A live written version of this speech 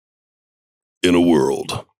In a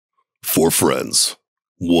world, 4 friends,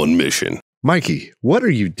 1 mission. Mikey, what are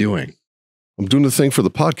you doing? I'm doing the thing for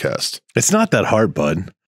the podcast. It's not that hard,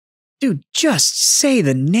 bud. Dude, just say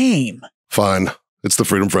the name. Fine. It's the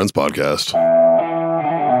Freedom Friends podcast.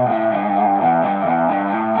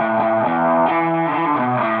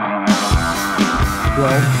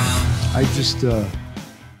 Well, I just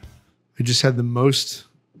had the most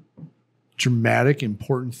dramatic,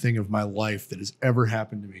 important thing of my life that has ever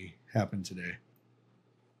happened to me happen today.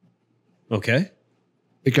 Okay.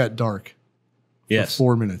 It got dark. Yes. For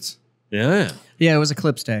 4 minutes. Yeah. Yeah, it was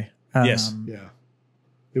eclipse day. Yes. Yeah.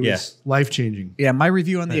 It was life-changing. Yeah, my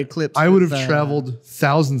review on the eclipse. I would have was, traveled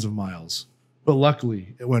thousands of miles, but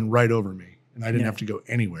luckily it went right over me and I didn't Yeah. have to go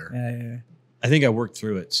anywhere. Yeah. I think I worked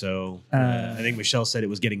through it. So Uh, I think Michelle said it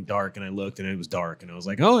was getting dark, and I looked, and it was dark, and I was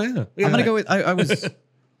like, "Oh yeah." I'm gonna go with.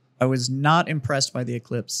 I was not impressed by the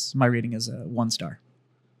eclipse. My rating is a 1 star.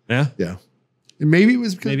 Yeah. Yeah. And maybe it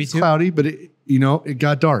was because Maybe it's two. cloudy, but it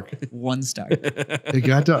got dark. 1 star. It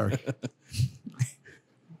got dark.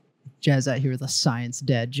 Jazz out here with the science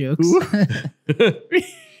dad jokes.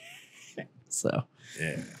 So,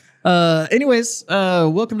 Yeah. anyways,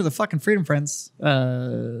 welcome to the fucking Freedom Friends. Pay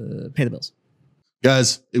the bills.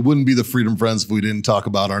 Guys, it wouldn't be the Freedom Friends if we didn't talk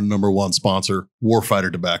about our number 1 sponsor,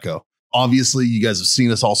 Warfighter Tobacco. Obviously, you guys have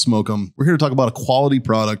seen us all smoke them. We're here to talk about a quality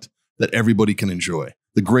product that everybody can enjoy.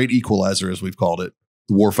 The great equalizer, as we've called it,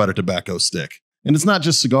 the Warfighter Tobacco Stick. And it's not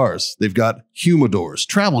just cigars. They've got humidors,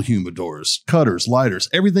 travel humidors, cutters, lighters,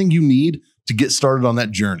 everything you need to get started on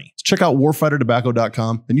that journey. Check out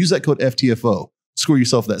warfightertobacco.com and use that code FTFO. Score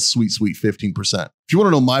yourself that sweet 15%. If you want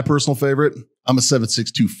to know my personal favorite, I'm a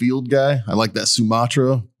 762 Field guy. I like that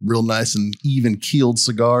Sumatra, real nice and even keeled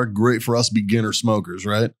cigar. Great for us beginner smokers,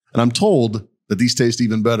 right? And I'm told that these taste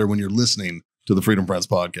even better when you're listening to the Freedom Friends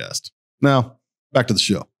podcast. Now, back to the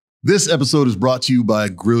show. This episode is brought to you by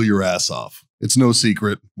Grill Your Ass Off. It's no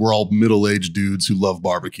secret. We're all middle-aged dudes who love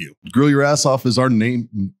barbecue. Grill Your Ass Off is our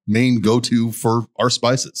main go-to for our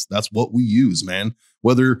spices. That's what we use, man.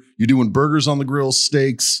 Whether you're doing burgers on the grill,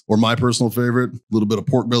 steaks, or my personal favorite, a little bit of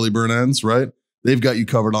pork belly burn ends, right? They've got you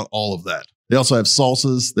covered on all of that. They also have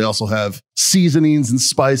salsas. They also have seasonings and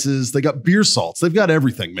spices. They got beer salts. They've got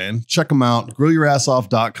everything, man. Check them out.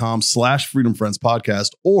 GrillYourAssOff.com/Freedom Friends Podcast,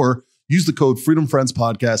 or use the code Freedom Friends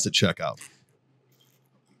Podcast at checkout.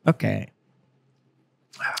 Okay.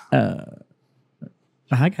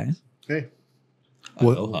 Hi guys. Hey,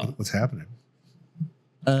 Aloha. what's happening?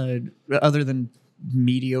 Other than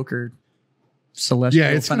mediocre celestial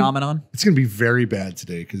it's phenomenon. It's going to be very bad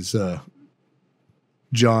today because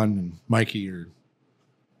John and Mikey are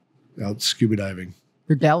out scuba diving,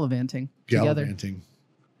 You're gallivanting together. gallivanting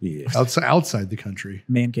Yeah. outside the country.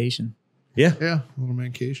 Mancation. Yeah. Yeah, a little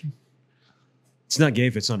mancation. It's not gay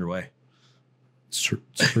if it's underway. It's true.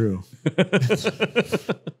 It's true. I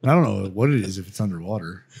don't know what it is if it's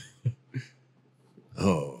underwater.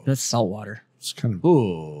 Oh. That's salt water. It's kind of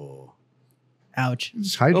Oh. Ouch.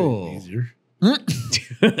 just hydrating Oh. easier.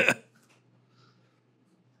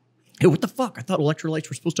 Hey, what the fuck? I thought electrolytes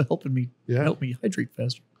were supposed to help me hydrate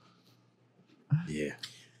faster. Yeah.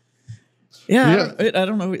 Yeah. I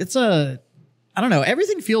don't know. I don't know.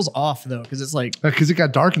 Everything feels off though, because it's like Because it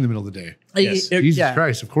got dark in the middle of the day. Yes. Jesus yeah.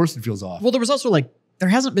 Christ! Of course, it feels off. Well, there was also like there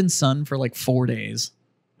hasn't been sun for like 4 days,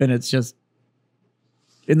 and it's just,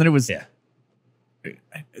 and then it was. Yeah.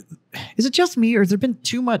 Is it just me, or has there been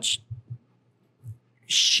too much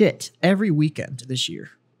shit every weekend this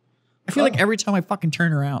year? I feel like every time I fucking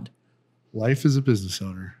turn around, Life as a business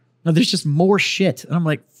owner. no, there's just more shit, and I'm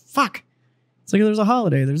like, fuck. It's like there's a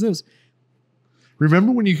holiday. There's this.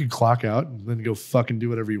 Remember when you could clock out and then go fucking do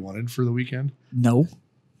whatever you wanted for the weekend? No.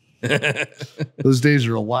 Those days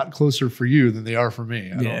are a lot closer for you than they are for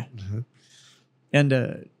me. I Yeah. don't.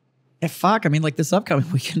 And fuck, I mean, like this upcoming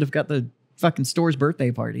weekend, I've got the fucking store's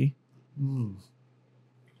birthday party.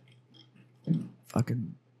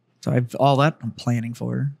 Fucking, so I've all that I'm planning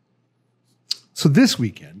for. So this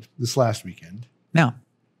last weekend, Now,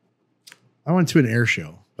 I went to an air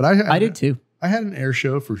show, but I I did too. I had an air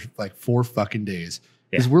show for like 4 fucking days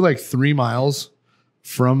because Yeah. we're like 3 miles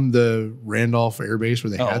from the Randolph Air Base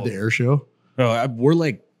where they had Oh. the air show. We're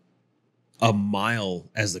like a mile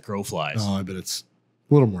as the crow flies. Oh, I bet it's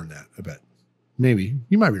a little more than that. I bet. Maybe.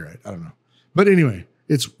 You might be right. I don't know. But anyway,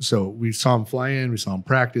 so we saw him fly in, we saw him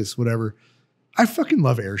practice, whatever. I fucking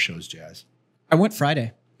love air shows, Jazz. I went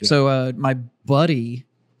Friday. Yeah. So my buddy,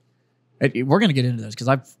 we're going to get into this because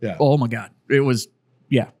oh my God, it was,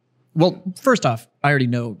 yeah. Well, first off, I already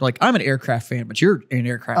know, like, I'm an aircraft fan, but you're an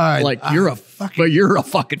aircraft, you're a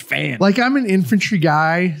fucking fan. Like, I'm an infantry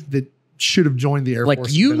guy that should have joined the Air Like, Force.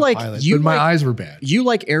 and you been a like- pilot, you but my like- eyes were bad. You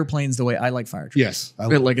like airplanes the way I like fire trucks. Yes, I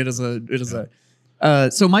Like it is a.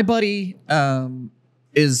 So my buddy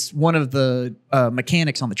is one of the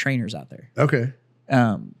mechanics on the trainers out there. okay.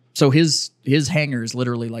 So his hangar is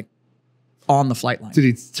literally like on the flight line. Did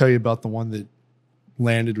he tell you about the one that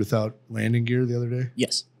landed without landing gear the other day?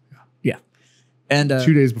 Yes. Yeah. And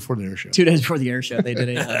 2 days before the air show. 2 days before the air show, they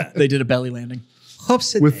did a belly landing.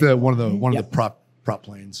 With one of the Yeah. prop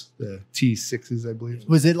planes, the T6s, I believe.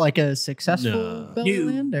 Was it like a successful No. belly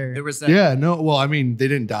land? Or? There was that. Yeah, no. Well, I mean, they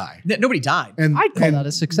didn't die, Nobody died. and I'd call and that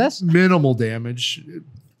a success. minimal damage. Yeah,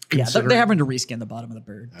 considering- they're having to reskin the bottom of the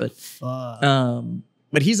bird, but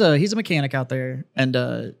but he's a mechanic out there,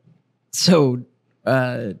 and so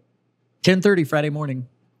 10:30 Friday morning,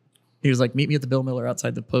 he was like, "Meet me at the Bill Miller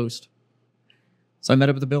outside the post." So I met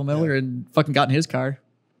up with the Bill Miller and fucking got in his car,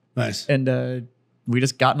 nice. and we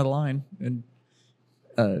just got into the line and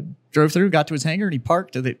drove through, got to his hangar, and he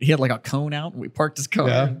parked. He had like a cone out, and we parked his car.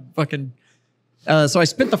 Yeah. And fucking. So I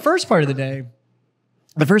spent the first part of the day,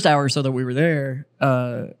 the first hour or so that we were there,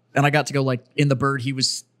 and I got to go like in the bird he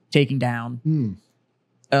was taking down.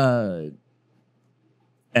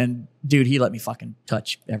 And dude, he let me fucking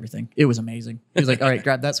touch everything. It was amazing. He was like, "All right,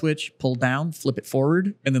 grab that switch, pull down, flip it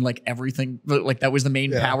forward," and then like everything, like that was the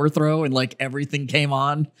main Yeah. power throw, and like everything came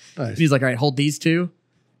on. Nice. And he's like, "All right, hold these two,"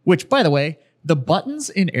 which, by the way, the buttons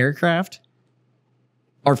in aircraft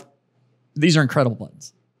these are incredible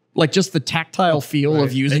buttons. Like just the tactile feel of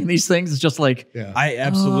right. using these things is just like, Yeah. I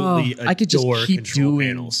absolutely I could just adore keep control doing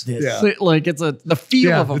panels. this. Yeah. Like it's the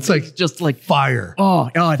feel Yeah, of them. it's like just like fire.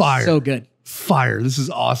 it's fire. so good. Fire. This is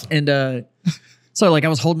awesome. And so like I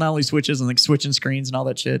was holding all these switches and like switching screens and all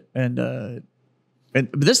that shit. And but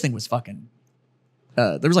this thing was fucking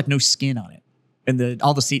there was like no skin on it. And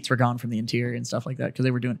all the seats were gone from the interior and stuff like that because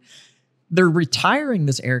they're retiring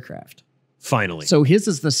this aircraft. Finally. So his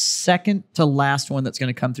is the second to last one that's going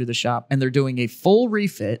to come through the shop, and they're doing a full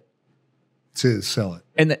refit. To sell it.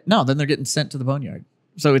 And then they're getting sent to the boneyard.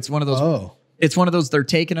 So it's one of those. Oh. It's one of those. They're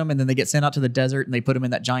taking them, and then they get sent out to the desert, and they put them in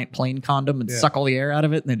that giant plane condom and Yeah. suck all the air out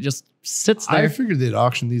of it, and it just sits there. I figured they'd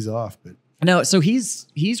auction these off, but No, so he's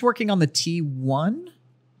working on the T1.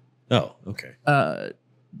 oh, okay.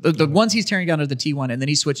 The ones he's tearing down are the T1, and then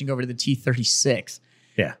he's switching over to the T36.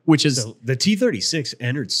 Yeah. Which is So the T-36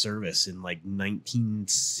 entered service in like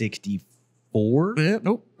 1964.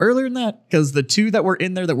 nope, earlier than that, because the two that were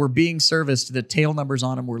in there that were being serviced, the tail numbers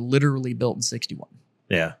on them were literally built in 61.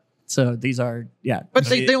 Yeah. So these are, but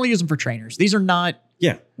they only use them for trainers. These are not,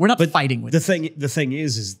 Yeah. we're not But fighting with The them. thing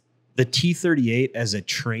is the T-38 as a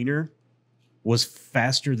trainer was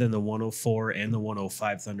faster than the 104 and the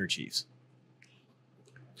 105 Thunder Chiefs.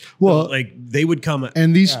 well, So, like they would come.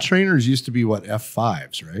 and these trainers used to be what,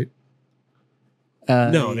 F5s, right?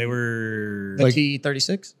 No, they were. The like-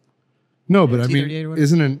 T36? No, but I T38 or mean,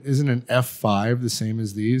 whatever? isn't an F5 the same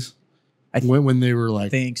as these? I When they were I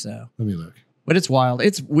like, think so. let me look. But it's wild.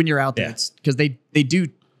 It's when you're out there, Yeah. it's because they do,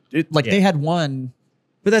 like Yeah. they had one,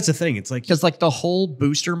 But that's the thing. It's like because like the whole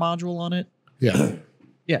booster module on it. Yeah,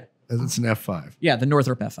 Yeah. it's an F5. Yeah, the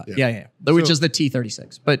Northrop F5. Yeah. Yeah. Which So- is the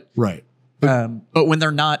T36. But Right. but when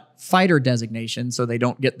they're not fighter designation, so they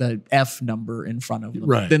don't get the F number in front of them,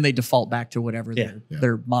 Right. then they default back to whatever Yeah.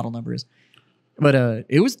 their model number is. But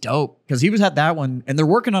it was dope because he had that one, and they're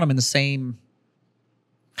working on them in the same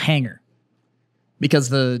hangar because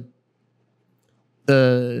the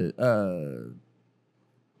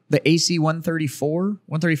AC 134,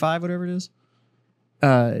 135, whatever it is,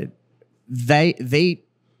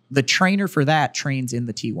 the trainer for that trains in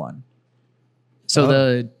the T1.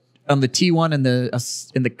 So on the T1 in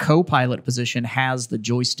the co-pilot position has the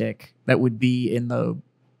joystick that would be in the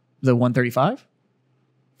 135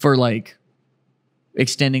 for like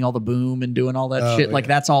extending all the boom and doing all that Oh, shit. Like yeah.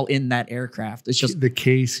 that's all in that aircraft. It's just The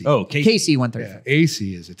KC. oh, KC 135. yeah.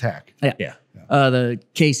 AC is attack. yeah. The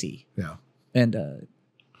KC. Yeah. And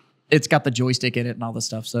it's got the joystick in it and all this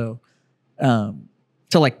stuff. So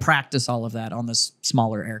to like practice all of that on this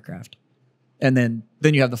smaller aircraft. And then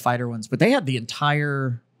you have the fighter ones. But they had the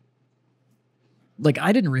entire, like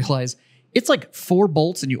I didn't realize, it's like 4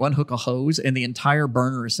 bolts and you unhook a hose and the entire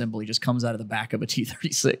burner assembly just comes out of the back of a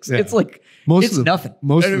T-36. Yeah. It's like, Most it's of the, nothing.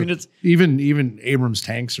 Most I of mean, the, it's even Abrams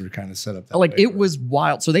tanks are kind of set up that like, way, it right? was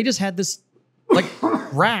wild. So they just had this like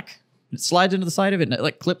rack. It slides into the side of it and it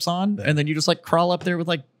like clips on. And then you just like crawl up there with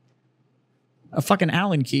like a fucking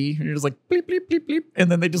Allen key. And you're just like bleep, bleep, bleep, bleep. And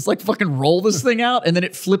then they just like fucking roll this thing out and then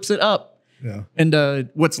it flips it up. Yeah. And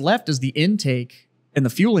what's left is the intake and the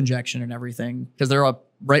fuel injection and everything because they're up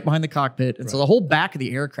right behind the cockpit. And so the whole back of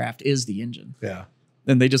the aircraft is the engine. Yeah.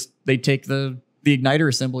 Then they take the the igniter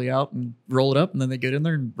assembly out and roll it up, and then they get in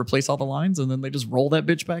there and replace all the lines, and then they just roll that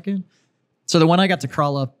bitch back in. So the one I got to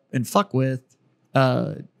crawl up and fuck with,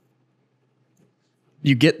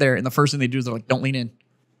 you get there, and the first thing they do is they're like, don't lean in.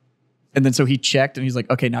 And then so he checked, and he's like,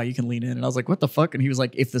 okay, now you can lean in. And I was like, what the fuck? And he was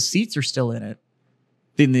like, if the seats are still in it,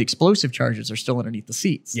 then the explosive charges are still underneath the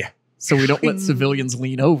seats. Yeah. So we don't let civilians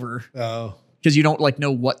lean over Oh, because you don't like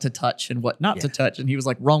know what to touch and what not to touch. And he was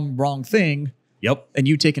like, wrong thing. Yep. And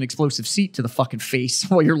you take an explosive seat to the fucking face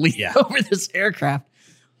while you're leaning over this aircraft.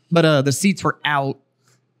 But the seats were out,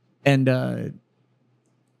 and then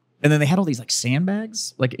they had all these like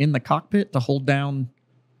sandbags like in the cockpit to hold down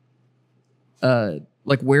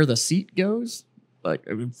like where the seat goes, like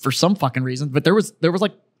for some fucking reason. But there was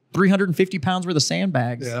like 350 pounds worth of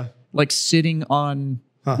sandbags like sitting on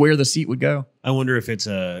where the seat would go. I wonder if it's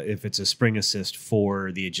a spring assist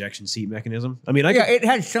for the ejection seat mechanism. I mean, it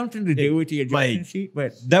had something to do with the ejection seat,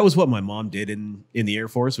 but that was what my mom did in the Air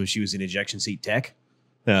Force when she was an ejection seat tech.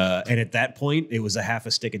 And at that point, it was a half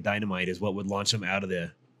a stick of dynamite is what would launch them out of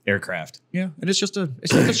the aircraft. yeah, and it's just a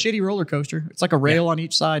shitty roller coaster. It's like a rail on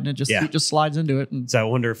each side, and it just slides into it. And So I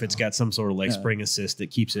wonder if it's got some sort of like spring assist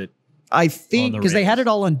that keeps it. I think the because they had rails. it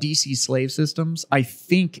all on DC slave systems, I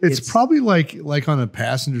think it's probably like on a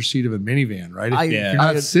passenger seat of a minivan, right? If Yeah. you're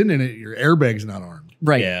not sitting in it, your airbag's not armed.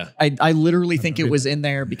 right. Yeah. I literally think it was in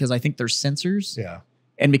there because I think there's sensors. Yeah.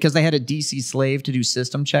 And because they had a DC slave to do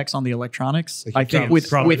system checks on the electronics, Like I think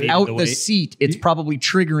probably without the the weight. seat, it's probably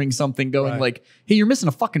triggering something going like, hey, you're missing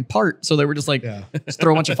a fucking part. So they were just like, just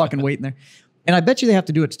throw a bunch of fucking weight in there. And I bet you they have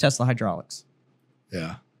to do it to test the hydraulics.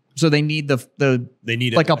 Yeah. So they need They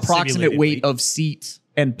need like a approximate simulated weight of seat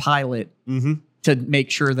and pilot to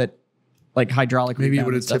make sure that like hydraulic Maybe it rebound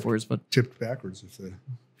would and have stuff works. But tipped backwards if they.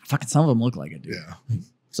 fucking some of them look like it, dude. Yeah.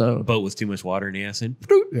 So, boat with too much water in the acid.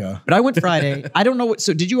 Yeah. but I went Friday. I don't know what.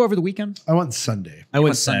 So did you over the weekend? I went Sunday. I went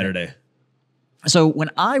went Sunday. Saturday. So when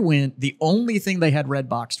I went, the only thing they had red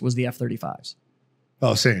boxed was the F-35s.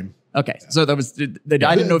 Oh, same. Okay, so that was. I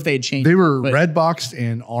didn't know if they had changed. They were but- red boxed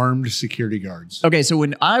and armed security guards. Okay, so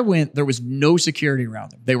when I went, there was no security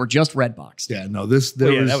around them. They were just red boxed. Yeah. No. There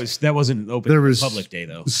That wasn't an open there was public day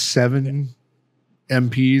though. 7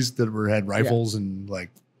 MPs that had rifles and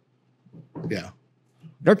like. Yeah.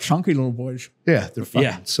 They're chunky little boys. Yeah. They're fucking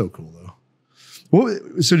Yeah. so cool though.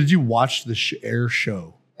 What? So did you watch the air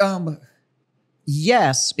show?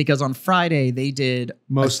 Yes, because on Friday they did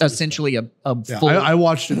Most of the essentially a Yeah, full. I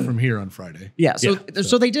watched it from here on Friday. Yeah, so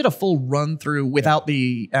they did a full run through without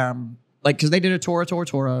the like because they did a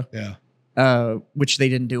Tora, Yeah. which they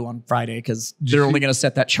didn't do on Friday because you they're see- only going to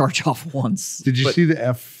set that charge off once. Did you But- see the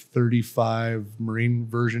F-35 Marine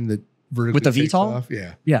version that vertically With the takes VTOL? off?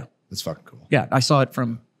 Yeah. Yeah, That's fucking cool. yeah, I saw it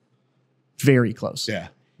from very close. Yeah.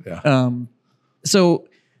 Yeah. So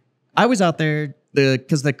I was out there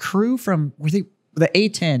because the crew from the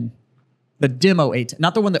A10, the demo A10,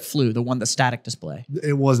 not the one that flew, the one the static display.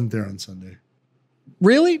 It wasn't there on Sunday.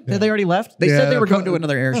 Really? Had they already left? They said Yeah, they were a going cou- to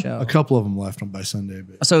another air show. A couple of them left on by Sunday,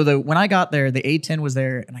 but So when I got there, the A10 was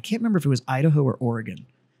there, and I can't remember if it was Idaho or Oregon,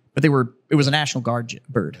 but it was a National Guard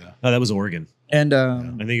bird. Oh, that was Oregon. And I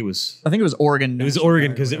think it was. I think it was Oregon. It was National Oregon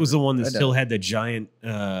Guard or because it was the whatever. one that But, still had the giant,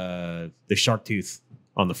 the shark tooth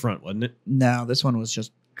on the front, wasn't it? No, this one was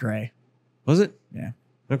just gray. Was it? Yeah.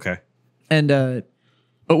 Okay. And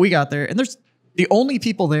but we got there, and there's the only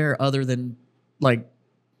people there other than like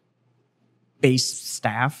base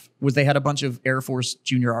staff was they had a bunch of Air Force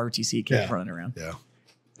junior ROTC kids Yeah. running around. yeah.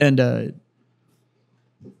 And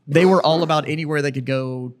they were all about anywhere they could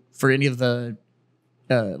go for any of the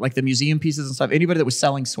like the museum pieces and stuff. Anybody that was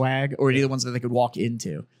selling swag or any of the ones that they could walk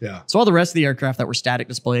into. Yeah. So all the rest of the aircraft that were static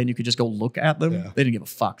display and you could just go look at them, Yeah. they didn't give a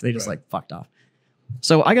fuck. They just Right. like fucked off.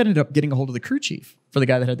 So I ended up getting a hold of the crew chief for the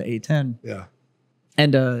guy that had the A10. Yeah.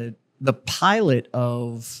 And the pilot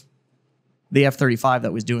of the F-35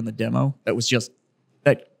 that was doing the demo, that was just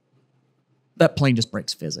that plane just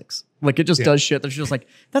breaks physics. Like it just does shit. That's just like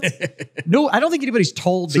that's no. I don't think anybody's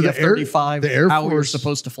told So the the Air- F-35 the Air how we're Force-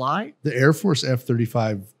 supposed to fly. The Air Force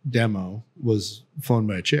F-35 demo was flown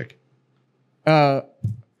by a chick. Her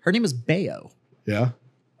name is Bayo. Yeah.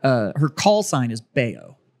 Her call sign is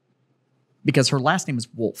Bayo because her last name is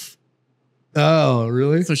Wolf. Oh,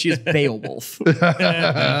 really? So she is Beowulf.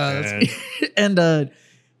 And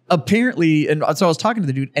apparently, and so I was talking to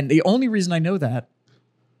the dude, and the only reason I know that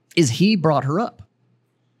is he brought her up.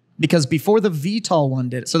 Because before the VTOL one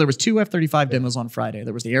did, so there was 2 F-35 demos on Friday.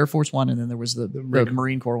 There was the Air Force one, and then there was the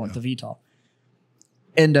Marine Corps one, the VTOL.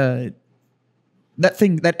 And that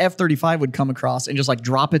F-35 would come across and just like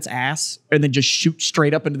drop its ass and then just shoot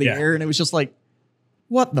straight up into the air. And it was just like,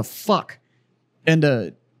 what the fuck?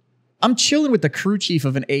 And I'm chilling with the crew chief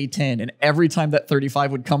of an A10, and every time that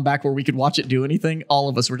 35 would come back where we could watch it do anything, all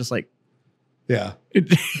of us were just like, Yeah.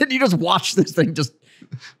 and you just watch this thing just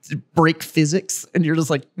break physics, and you're just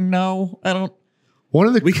like, no, I don't. One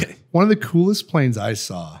of the coolest planes I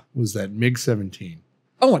saw was that MiG-17.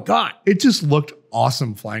 Oh my God. It just looked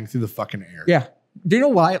awesome flying through the fucking air. Yeah. Do you know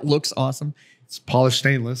why it looks awesome? It's polished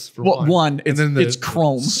stainless for Well, one. it's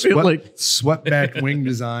chrome. Swept back wing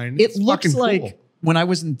design. It It's looks fucking like cool. when I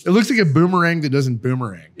was in It looks like a boomerang that doesn't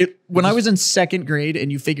boomerang. when I was in second grade, and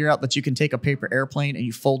you figure out that you can take a paper airplane and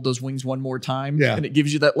you fold those wings one more time, Yeah. and it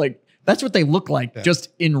gives you that, like, that's what they look like just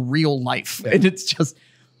in real life. Yeah. And it's just,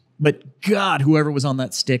 but God, whoever was on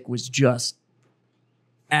that stick was just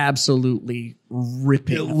absolutely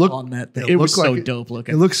ripping on that thing. It was so dope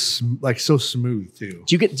looking. It looks like so smooth too.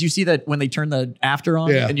 Do you see that when they turn the after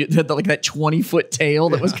on, Yeah. and you had like that 20-foot tail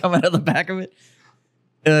that was coming out of the back of it?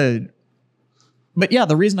 But yeah,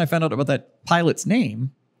 the reason I found out about that pilot's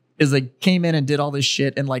name is they came in and did all this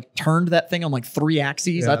shit and like turned that thing on like 3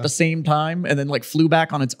 axes Yeah. at the same time, and then like flew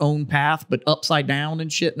back on its own path but upside down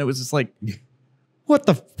and shit. And it was just like, what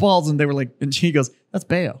the balls? And they were like, and she goes, "That's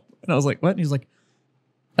Bayo." And I was like, "What?" And he's like,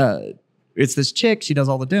 "It's this chick. She does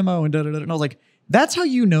all the demo and da da da." And I was like, "That's how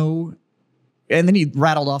you know." And then he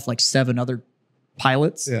rattled off like 7 other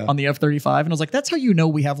pilots on the F-35, and I was like, "That's how you know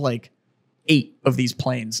we have like 8 of these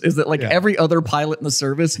planes." Is that like every other pilot in the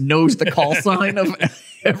service knows the call sign of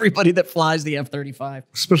everybody that flies the F-35,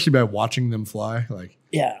 Especially by watching them fly. Like,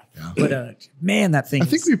 yeah. But man, that thing. I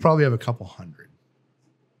think we probably have a couple hundred.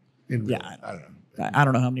 I don't know. I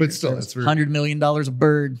don't know how many. But still, it's very- $100 million a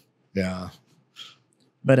bird. Yeah.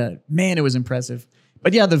 But man, it was impressive.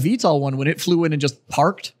 But yeah, the VTOL one, when it flew in and just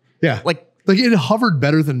parked, Yeah. like it hovered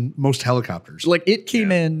better than most helicopters. it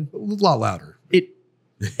came in, A lot louder.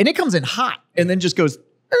 and it comes in hot and then just goes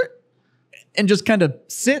and just kind of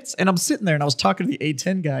sits. And I'm sitting there and I was talking to the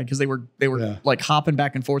A10 guy because they were like hopping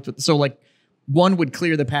back and forth with, so like one would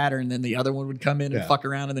clear the pattern, then the other one would come in and fuck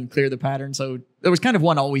around and then clear the pattern. So there was kind of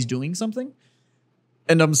one always doing something.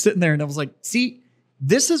 And I'm sitting there and I was like, see,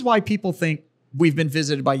 this is why people think we've been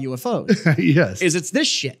visited by UFOs. Yes. Is it's this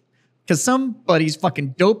shit. Because somebody's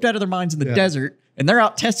fucking doped out of their minds in the desert and they're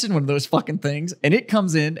out testing one of those fucking things, and it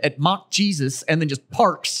comes in at Mach Jesus and then just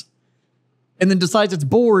parks and then decides it's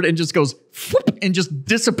bored and just goes whoop, and just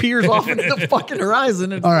disappears off into the fucking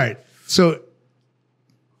horizon. And All right. So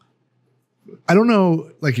I don't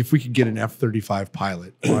know, like, if we could get an F-35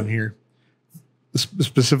 pilot on here,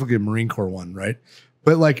 specifically a Marine Corps one, right?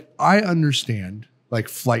 But like, I understand like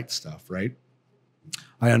flight stuff, right?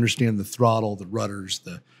 I understand the throttle, the rudders,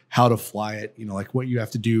 the how to fly it, you know, like what you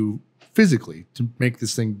have to do physically to make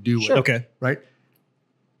this thing do it. Okay. Right?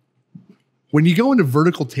 When you go into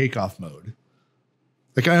vertical takeoff mode,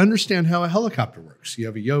 like, I understand how a helicopter works. You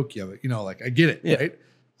have a yoke, you have a, you know, like, I get it, right?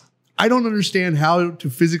 I don't understand how to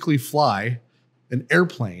physically fly an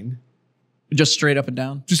airplane. just straight up and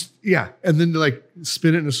down. Just, and then to like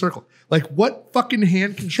spin it in a circle. Like, what fucking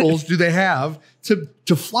hand controls do they have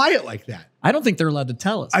to fly it like that? I don't think they're allowed to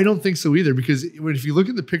tell us. I don't think so either, because if you look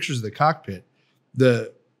at the pictures of the cockpit,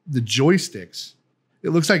 the joysticks, it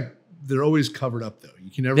looks like they're always covered up though.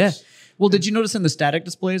 You can never. Yeah. Well, did you notice in the static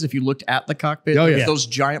displays, if you looked at the cockpit, Oh, there was yeah. those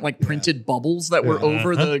giant like printed bubbles that were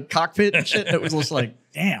over the cockpit and shit? It was just like,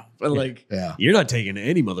 damn. But like, Yeah. You're not taking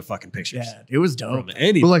any motherfucking pictures. yeah, it was dope. From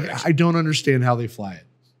any But like, direction. I don't understand how they fly it.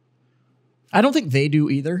 I don't think they do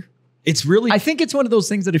either. It's really I think it's one of those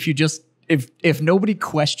things that if you just if nobody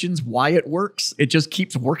questions why it works, it just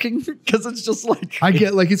keeps working because it's just like I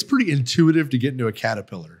get, like, it's pretty intuitive to get into a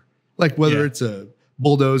Caterpillar, like whether Yeah. it's a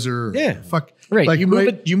bulldozer or Yeah. fuck. right. Like, you move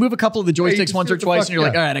it. You move a couple of the you joysticks just once do or it the twice, fuck- and you're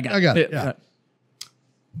like, yeah. all right, I got it. yeah.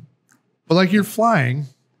 But like, you're flying,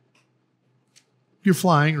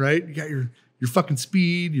 right? You got your fucking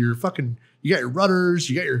speed, you got your rudders,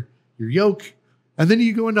 you got your yoke, and then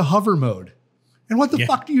you go into hover mode. And what the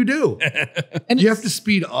fuck do you do? And You have to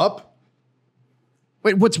speed up.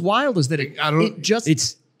 Wait, what's wild is that it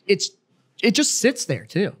just sits there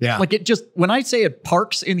too. Yeah. Like it just, when I say it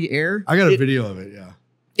parks in the air, I got a video of it. Yeah.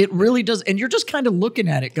 it really does. And you're just kind of looking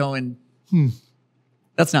at it going,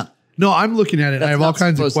 that's not. No, I'm looking at it. And I That's have all not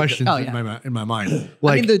kinds of supposed to questions do- oh, yeah. in my mind.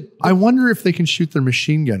 Like, mean, I wonder if they can shoot their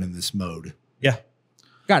machine gun in this mode. yeah.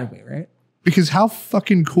 Gotta be, right? Because how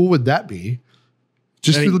fucking cool would that be?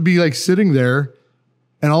 Just I mean- to be like sitting there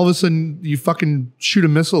and all of a sudden you fucking shoot a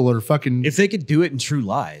missile or fucking. If they could do it in True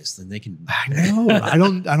Lies, then they can. I know. I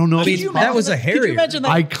don't know. I if mean, it's that was a Could you Harrier. imagine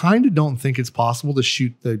that? I kind of don't think it's possible to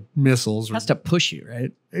shoot the missiles. It has to push you,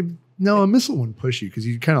 right? No, a missile wouldn't push you because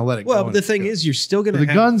you kind of let it go. Well, but and the it's thing good. is, you're still going the to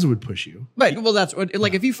have guns would push you. Right. Well, that's what,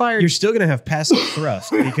 like if you fired. you're still going to have passive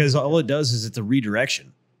thrust because all it does is it's a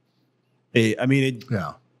redirection. I mean, it,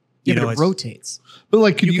 Yeah. you Yeah, know, but it it's- rotates. But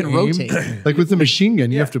like, could You you, can aim? rotate. Like with the machine gun,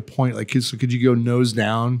 you Yeah. have to point. Like, so could you go nose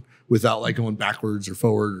down without like going backwards or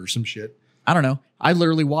forward or some shit? I don't know. I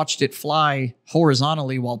literally watched it fly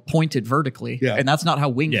horizontally while pointed vertically. Yeah. And that's not how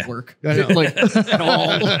wings Yeah. work. I know. Like at all.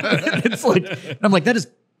 It's like, and I'm like, that is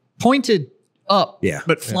pointed up, Yeah.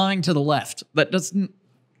 but flying to the left. That doesn't,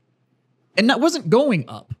 and that wasn't going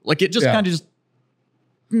up. Like it just Yeah. kind of just,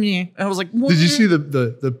 yeah. I was like, Did you see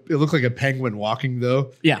the? It looked like a penguin walking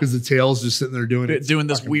though. Yeah. because the tail's just sitting there doing it. doing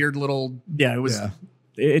this weird little, yeah, it was,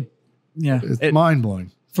 Yeah, it, it's mind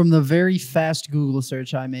blowing. From the very fast Google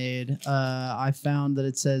search I made, I found that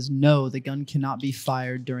it says no, the gun cannot be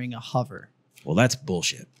fired during a hover. well, that's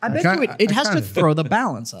bullshit. I bet kinda- you it I has to kinda- throw the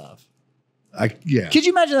balance of. Yeah. Could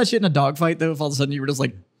you imagine that shit in a dogfight though? If all of a sudden you were just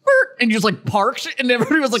like, "Burr," and you just like parked, and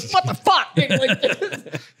everybody was like, "What the fuck?"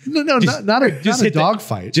 Like, No, not a hit the- dog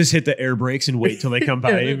fight. Just hit the air brakes and wait till they come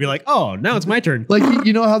by and be like, oh, now it's my turn. Like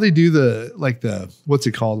you know how they do the what's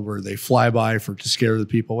it called where they fly by to scare the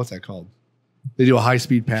people? What's that called? They do a high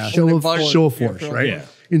speed pass. Show of force. Show of force, right? Yeah.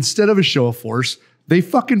 Instead of a show of force, they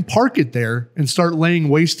fucking park it there and start laying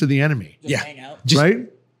waste to the enemy. just Yeah. hang out. Right?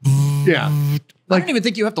 Yeah. I don't even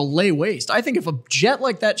think you have to lay waste. I think if a jet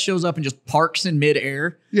like that shows up and just parks in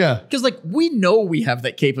midair, Yeah. because like we know we have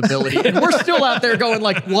that capability, and we're still out there going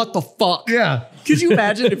like, "What the fuck?" Yeah. Could you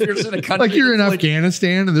imagine if you're just in a country Like you're in that's,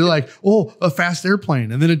 Afghanistan and they're like, oh, a fast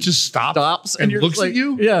airplane. And then it just stops and and you're looks like- at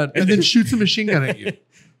you. yeah. And then shoots a machine gun at you.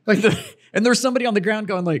 Like, and there's somebody on the ground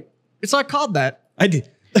going like, "It's not called that," I did.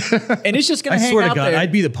 and it's just gonna I hang swear out to God, there.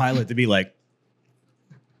 I'd be the pilot to be like,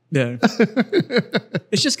 Yeah.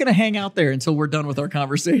 It's just gonna hang out there until we're done with our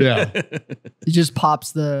conversation. yeah. He just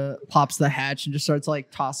pops the hatch and just starts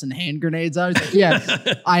like tossing hand grenades out. He's like,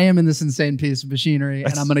 yes, I am in this insane piece of machinery,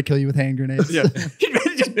 and I'm gonna kill you with hand grenades. Yeah.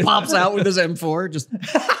 He just pops out with his M4. Just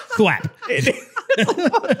thwap.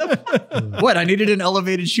 what? I needed an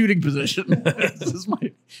elevated shooting position. This is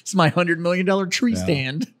my $100 million tree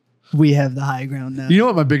stand. We have the high ground now. You know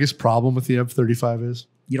what my biggest problem with the F-35 is?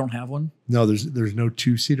 You don't have one? No, there's no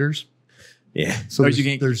two-seaters. Yeah. So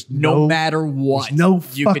there's no matter what. There's no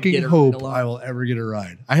you could fucking get a hope ride along. I will ever get a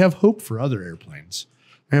ride. I have hope for other airplanes.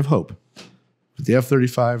 I have hope. But the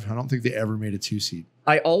F-35, I don't think they ever made a two-seat.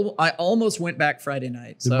 I almost went back Friday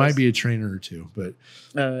night. There might be a trainer or two, but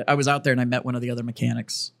I was out there and I met one of the other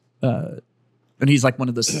mechanics. And he's like one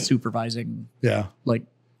of the supervising yeah. like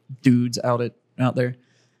dudes out there.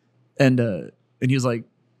 And he was like,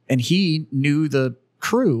 and he knew the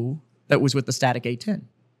crew that was with the static A10.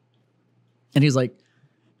 And he's like,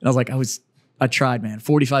 and I was like, I tried, man.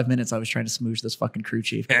 45 minutes I was trying to smoosh this fucking crew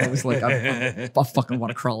chief. I was like, I fucking want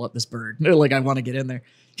to crawl up this bird. Like I want to get in there.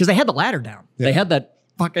 Because they had the ladder down. Yeah. They had that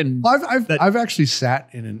fucking I've actually sat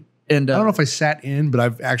in an and I don't know if I sat in, but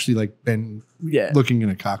I've actually like been yeah. looking in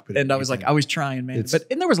a cockpit. And I was like, I was trying, man. It's- But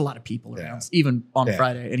and there was a lot of people Yeah. around, even on Yeah.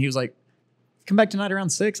 Friday. And he was like, come back tonight around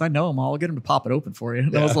 6. I know them all. I'll get them to pop it open for you.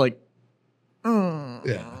 And I Yeah. was like,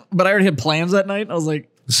 yeah. But I already had plans that night. I was like,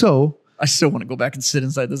 So I still want to go back and sit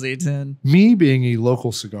inside this A10. me being a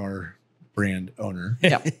local cigar brand owner,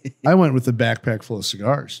 Yeah. I went with a backpack full of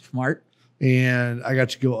cigars. Smart. And I got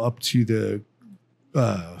to go up to the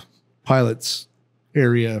pilot's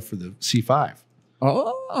area for the C5.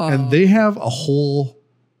 Oh. And they have a whole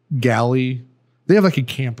galley. They have like a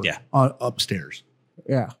camper Yeah. upstairs.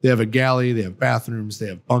 yeah. They have a galley. They have bathrooms. They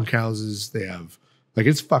have bunkhouses. They have like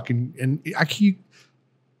it's fucking and I keep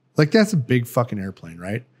like that's a big fucking airplane,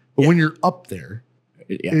 right? But when you're up there,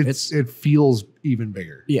 Yeah. it feels even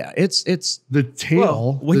bigger. It's The tail,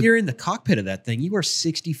 Well, when the- you're in the cockpit of that thing, you are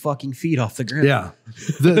 60 fucking feet off the ground. yeah,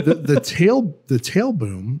 the tail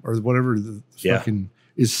boom or whatever the Yeah. fucking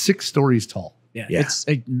is 6 stories tall. yeah. Yeah. It's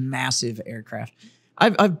a massive aircraft.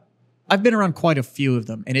 I've been around quite a few of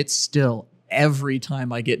them, and it's still every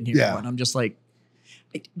time I get near Yeah. one, I'm just like,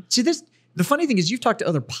 see this. The funny thing is, you've talked to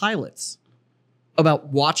other pilots about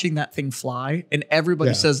watching that thing fly, and everybody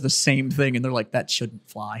Yeah. says the same thing, and they're like, that shouldn't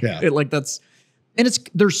fly. Yeah.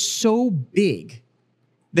 They're so big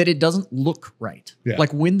that it doesn't look right. Yeah.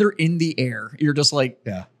 Like when they're in the air, you're just like,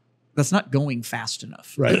 Yeah, that's not going fast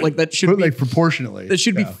enough. right. Like that should but be like proportionally, that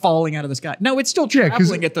should be yeah. falling out of the sky. No, it's still Yeah, 'cause-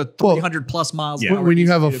 traveling at the well, 300 plus miles. yeah. an hour When you it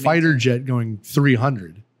have a needs to be to fighter maintain. jet going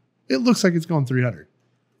 300, it looks like it's going 300.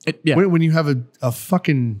 Yeah. When you have a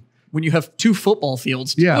fucking When you have 2 football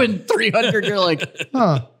fields Yeah. doing 300, you're like,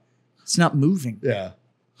 huh. it's not moving. Yeah.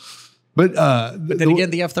 But But then again,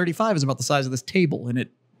 the F-35 is about the size of this table, and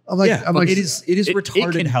it I'm like, yeah, I'm like, it is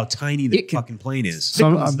retarded can- how tiny the it can- fucking plane is. so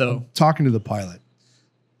I'm thickens, though. talking to the pilot,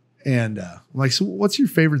 and I'm like, so what's your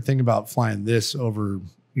favorite thing about flying this over,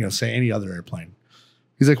 say any other airplane?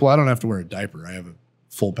 He's like, well, I don't have to wear a diaper. I have a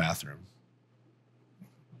full bathroom.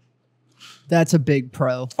 That's a big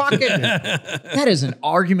pro. fucking, that is an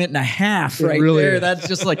argument and a half It right really there. is. That's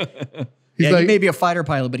just like, He's yeah, like, he may be a fighter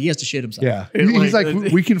pilot, but he has to shit himself. yeah. It, He's like,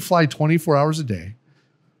 we can fly 24 hours a day,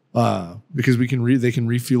 because they can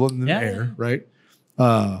refuel it in the Yeah, air, right?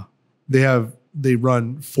 They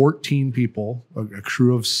run 14 people, a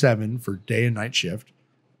crew of 7 for day and night shift,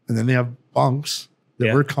 and then they have bunks that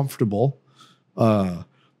Yeah. were comfortable.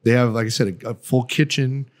 They have, like I said, a full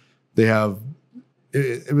kitchen. They have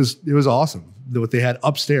it was awesome what they had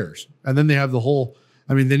upstairs, and then they have the whole.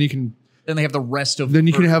 I mean, then Then they have the rest of.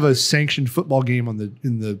 you can Earth. have a sanctioned football game in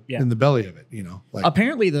the belly of it. Like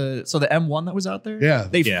Apparently, the M1 that was out there, Yeah.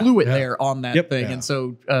 they Yeah. flew it Yeah. there on that Yep. thing, Yeah. and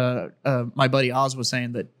so my buddy Oz was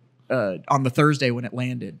saying that on the Thursday when it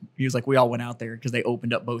landed, he was like, we all went out there because they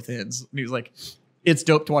opened up both ends, and he was like, it's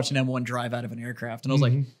dope to watch an M1 drive out of an aircraft, and I was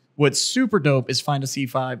like, what's super dope is find a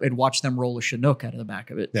C5 and watch them roll a Chinook out of the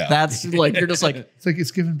back of it. Yeah. That's like you're just like it's like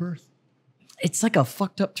it's giving birth. it's like a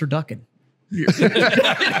fucked up turducken.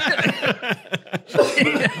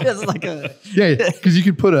 It's like a Yeah, because you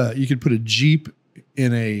could put a Jeep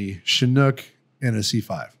in a Chinook and a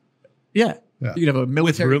C5. yeah. Yeah. You could have a With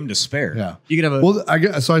military. room to spare. Yeah. You could have a Well, I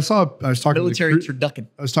was talking military to the turducken.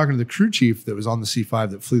 I was talking to the crew chief that was on the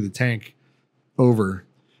C5 that flew the tank over,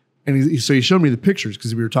 and so he showed me the pictures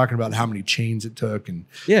because we were talking about how many chains it took, and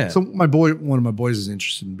Yeah. so one of my boys is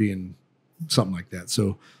interested in being something like that.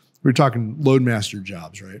 So we were talking loadmaster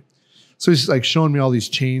jobs, right? So he's like showing me all these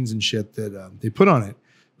chains and shit that they put on it,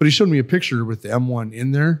 but he showed me a picture with the M1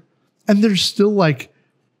 in there, and there's still like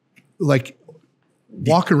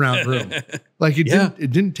walk around room, like it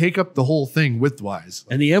didn't take up the whole thing widthwise.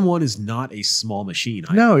 And the M1 is not a small machine.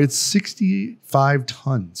 No, it's 65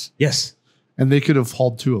 tons, Yes. and they could have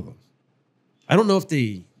hauled 2 of them. I don't know if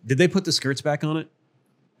did they put the skirts back on it?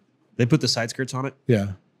 They put the side skirts on it?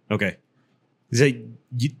 Yeah, Okay.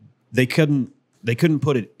 They couldn't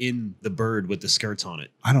put it in the bird with the skirts on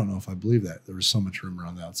it. I don't know if I believe that there was so much room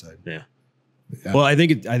around the outside. Yeah. Yeah. Well, I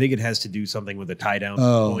think it has to do something with the tie down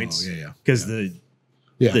points. yeah. Because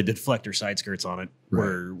Yeah. the deflector side skirts on it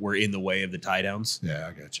Right. were in the way of the tie downs. Yeah,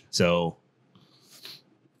 I got you. So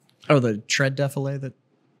Oh, the tread defilé that.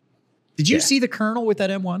 Did you Yeah. see the colonel with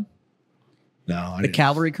that M1? No, I The didn't.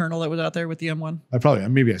 cavalry colonel that was out there with the M1?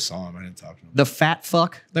 Maybe I saw him. I didn't talk to him. The fat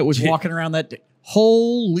fuck that was walking around that.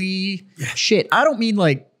 Holy shit. I don't mean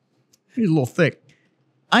like, he's a little thick.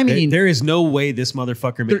 I mean, there is no way this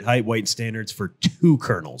motherfucker made height weight standards for 2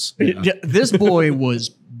 colonels. this boy was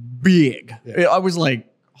big. I was like,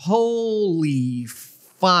 holy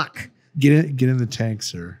fuck. Get in the tank,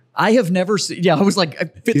 sir. I have never seen, I was like, I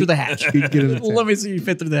fit through the hatch. Get in the tank. Let me see you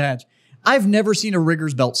fit through the hatch. I've never seen a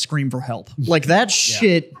rigger's belt scream for help. Like that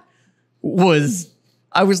shit was,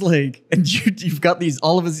 I was like, and you've got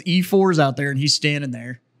all of his E4s out there and he's standing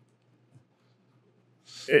there.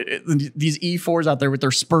 These E4s out there with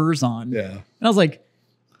their spurs on. Yeah. And I was like,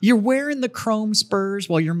 you're wearing the chrome spurs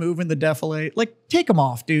while you're moving the defilé. Like, take them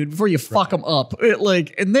off, dude, before you fuck them up.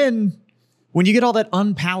 And then when you get all that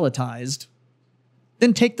unpalletized,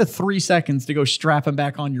 then take the 3 seconds to go strap them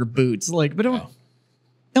back on your boots. Like, but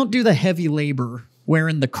don't do the heavy labor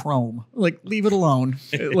wearing the chrome. Like, leave it alone.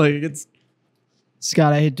 It's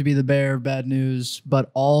Scott, I hate to be the bearer of bad news, but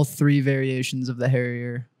all 3 variations of the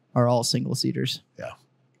Harrier are all single seaters.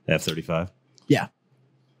 F-35. Yeah.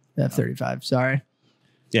 F-35. Sorry.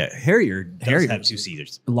 Yeah, Harrier does Harrier have was 2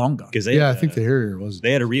 seaters. long gone. Because I think the Harrier was.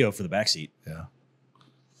 they had a Rio for the back seat. Yeah.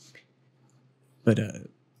 But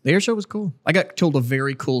the air show was cool. I got told a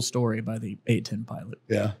very cool story by the A-10 pilot.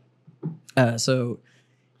 Yeah. So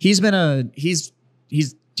he's been he's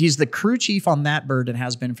the crew chief on that bird and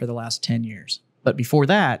has been for the last 10 years. But before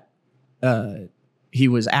that, he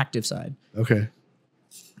was active side. Okay.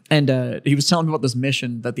 And he was telling me about this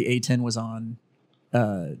mission that the A-10 was on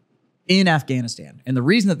in Afghanistan. And the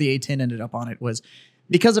reason that the A-10 ended up on it was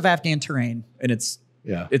because of Afghan terrain, and it's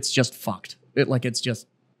just fucked. It's just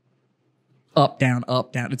up, down,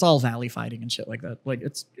 up, down. It's all valley fighting and shit like that. Like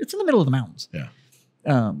it's in the middle of the mountains.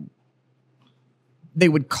 Yeah. They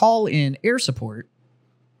would call in air support,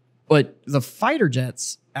 but the fighter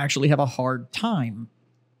jets actually have a hard time.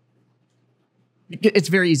 It's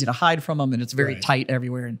very easy to hide from them, and it's very Right. tight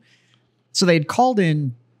everywhere. And so they had called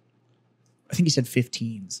in I think he said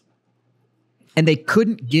 15s. And they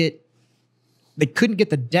couldn't get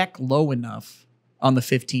the deck low enough on the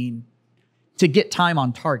 15 to get time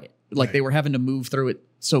on target. Like Right. they were having to move through it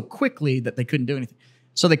so quickly that they couldn't do anything.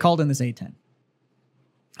 So they called in this A10.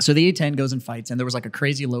 So the A10 goes and fights, and there was like a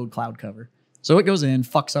crazy load cloud cover. So it goes in,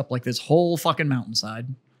 fucks up like this whole fucking mountainside.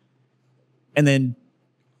 And then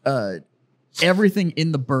everything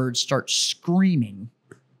in the bird starts screaming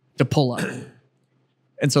to pull up.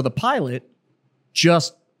 And so the pilot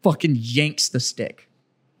just fucking yanks the stick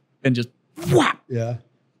and just whap. Yeah.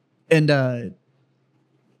 And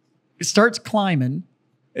starts climbing.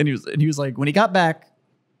 And he was like, when he got back,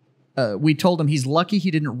 we told him he's lucky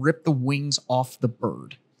he didn't rip the wings off the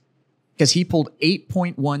bird because he pulled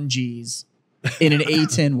 8.1 Gs in an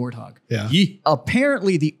A10 Warthog. Yeah.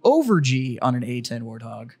 Apparently, the over G on an A10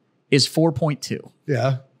 Warthog is 4.2.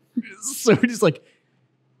 Yeah. So we're just like,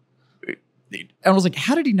 and I was like,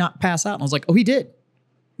 how did he not pass out? And I was like, oh, he did.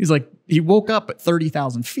 He's like, he woke up at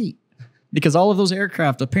 30,000 feet because all of those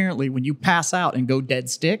aircraft, apparently, when you pass out and go dead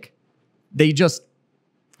stick, they just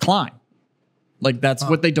climb. Like that's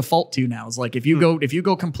what they default to now. Is like if you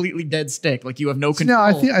go completely dead stick, like you have no control.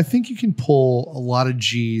 No, I think you can pull a lot of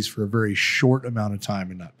G's for a very short amount of time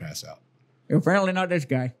and not pass out. Apparently not this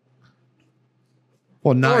guy.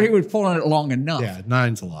 Well, Or he 9. was pulling it long enough. Yeah,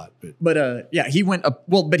 9's a lot, but Yeah, he went up.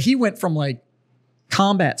 Well, but he went from like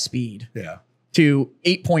combat speed yeah. to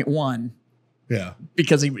 8.1 Yeah.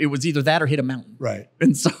 because it was either that or hit a mountain. Right.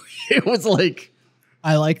 And so it was like,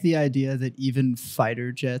 I like the idea that even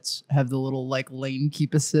fighter jets have the little like lane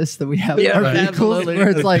keep assist that we have yeah, in our vehicles, absolutely. where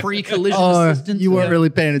it's like, pre-collision oh, assistance. you weren't Yeah. really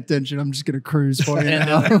paying attention. I'm just gonna cruise for you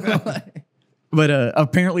now. But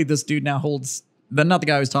apparently this dude now holds, not the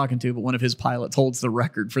guy I was talking to, but one of his pilots holds the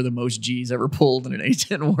record for the most G's ever pulled in an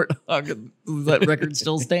A-10 Warthog. And that record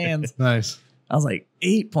still stands. Nice. I was like,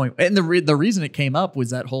 8 point. And the reason it came up was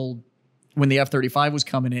that whole, when the F-35 was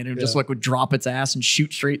coming in, it just like would drop its ass and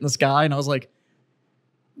shoot straight in the sky. And I was like,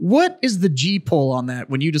 what is the G pull on that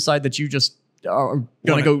when you decide that you just are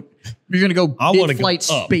going to go, you're going to go mid-flight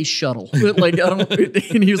space shuttle? Like, I don't,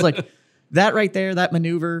 and he was like, that right there, that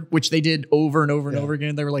maneuver, which they did over and over and over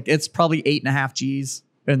again, they were like, it's probably 8.5 Gs.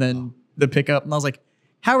 And then the pickup. And I was like,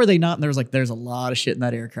 how are they not? And there was like, there's a lot of shit in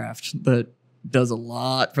that aircraft that does a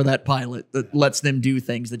lot for that pilot that lets them do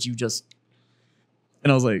things that you just,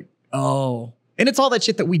 and I was like, oh. And it's all that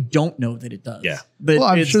shit that we don't know that it does. Yeah. But Well,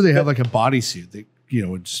 I'm it's- sure they have like a bodysuit that, you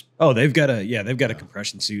know, it's Oh, they've got a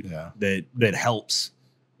compression suit that helps.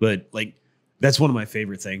 But like that's one of my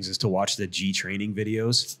favorite things is to watch the G training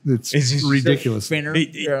videos. it's just ridiculous. Spinner.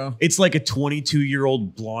 It's like a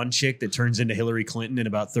 22-year-old blonde chick that turns into Hillary Clinton in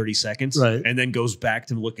about 30 seconds, Right. and then goes back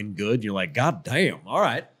to looking good. You're like, God damn! All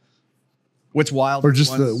right. What's wild? Or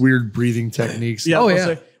just the ones- weird breathing techniques. Yeah. Oh,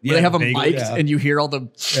 Where yeah. they have them Bagel. mic'd Yeah. and you hear all the,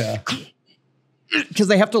 Yeah. because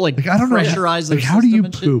they have to like Like I don't know. pressurize their Like how do you system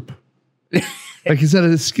and shit. poop? Like is that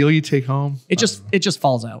a skill you take home? It just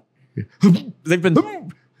falls out. They've been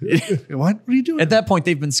What are you doing? at that point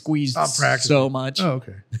they've been squeezed I'm practicing. so much. Oh,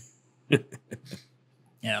 okay.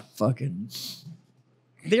 Yeah, fucking.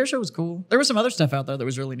 The air show was cool. There was some other stuff out there that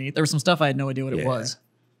was really neat. There was some stuff I had no idea what it was.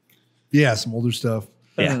 Yeah, some older stuff.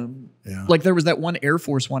 Yeah. Yeah. Like there was that one Air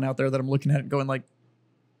Force one out there that I'm looking at and going like,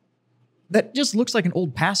 that just looks like an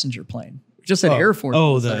old passenger plane. Just said Air Force.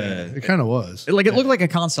 Oh, It's It kind of was. like it looked like a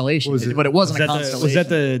constellation, Was it- but it wasn't a was constellation.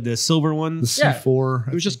 that the silver one? The C4.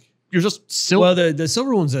 It was just you're just silver. Well, the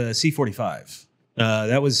silver one's a C-45.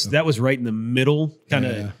 That was right in the middle, kind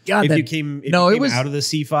of. Yeah. God, If that- you came, no, it came was- out of the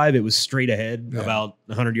C5, it was straight ahead about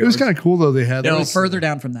 100 It yards. was kind of cool though. They had no, like, further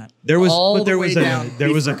down from that. There was, all but there the way was down.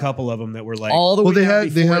 there was a couple of them that were like, all the Well, way they down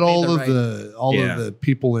had they before had it made all the of right. Yeah. the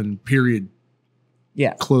people in period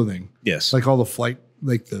Yeah. clothing, yes, like all the flight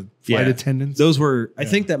Yeah. attendants. those were. I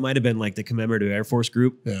think that might have been like the commemorative Air Force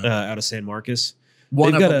group Yeah. out of San Marcos.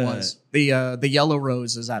 One They've of got them a- was the Yellow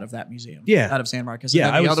Rose is out of that museum. Yeah. out of San Marcos. Yeah,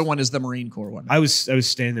 and I then the was- other one is the Marine Corps one. I was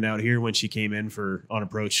standing out here when she came in for on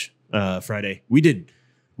approach Friday.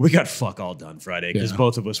 We got fuck all done Friday because Yeah.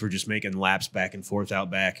 both of us were just making laps back and forth out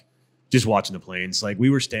back, just watching the planes. Like we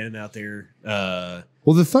were standing out there.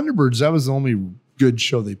 Well, the Thunderbirds, that was the only good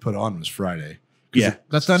show they put on was Friday. 'Cause Yeah.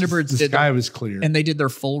 The Thunderbirds the did sky their- was clear. and they did their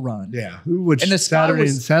full run. Yeah, which And the sky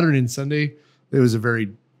Saturday and Sunday it was a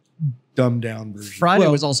very dumbed down version. Friday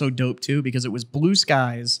Well- was also dope too because it was blue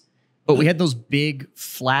skies, but we had those big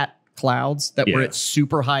flat clouds that were Yeah. at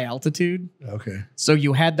super high altitude. Okay, So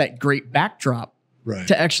you had that great backdrop right.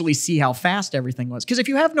 to actually see how fast everything was. Because if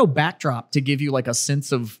you have no backdrop to give you like a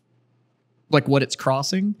sense of like what it's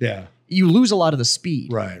crossing, Yeah, you lose a lot of the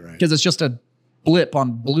speed. right. Because it's just a blip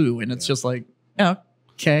on blue and it's just like, oh,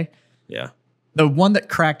 okay. Yeah. The one that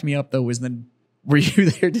cracked me up though was then were you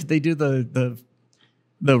there? Did they do the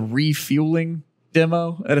refueling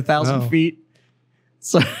demo at 1,000 No. feet?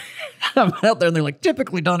 So I'm out there and they're like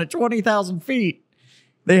typically done at 20,000 feet.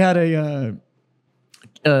 They had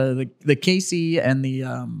the Casey and the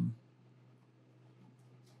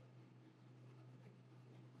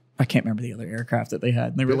I can't remember the other aircraft that they had.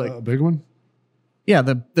 And they were like, a big one, yeah,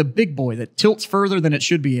 the big boy that tilts further than it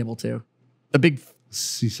should be able to. The big,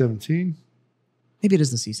 C-17 maybe it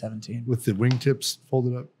is the C-17. with the wingtips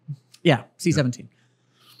folded up. Yeah, C-17.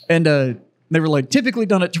 And they were like, typically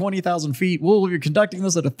done at 20,000 feet. Well, you're conducting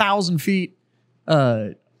this at 1,000 feet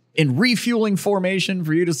in refueling formation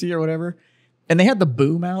for you to see or whatever. And they had the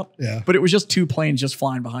boom out, Yeah. but it was just two planes just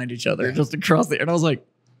flying behind each other, just across the air. And I was like,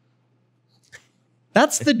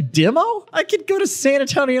 that's the demo? I could go to San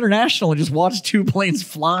Antonio International and just watch two planes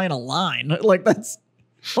fly in a line. Like, that's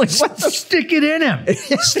like, what the Stick it in him.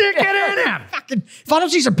 Stick it in him. fucking, if I don't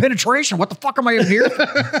see some penetration, what the fuck am I in here?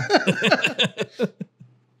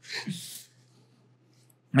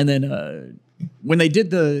 And then when they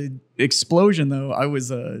did the explosion, though, I was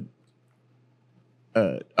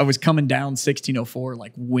coming down 1604,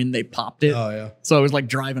 like when they popped it. Oh yeah. So I was like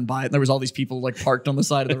driving by it, and there was all these people like parked on the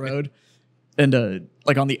side of the road, and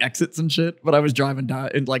like on the exits and shit. But I was driving down,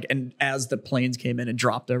 and as the planes came in and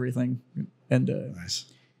dropped everything, and Nice.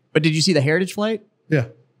 but did you see the Heritage flight? Yeah.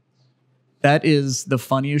 That is the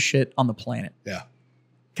funniest shit on the planet, Yeah.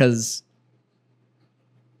 because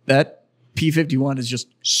that P-51 is just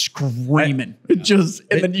screaming. And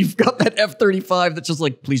then you've got that F-35 that's just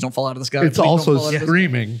like, please don't fall out of the sky. It's Please don't also fall out of the sky."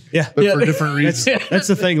 screaming, Yeah. but Yeah. for different reasons. That's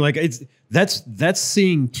the thing. Like that's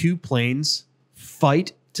seeing two planes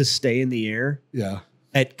fight to stay in the air Yeah.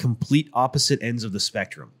 at complete opposite ends of the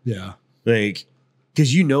spectrum. Yeah. Like,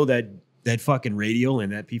 because you know that fucking radial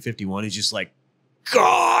and that P-51 is just like,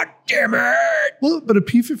 God damn it. Well, but a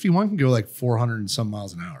P-51 can go like 400 and some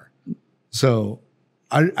miles an hour. So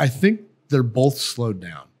I think they're both slowed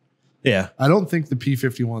down. Yeah. I don't think the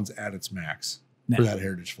P-51's at its max for No. that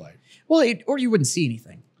Heritage flight. Well, or you wouldn't see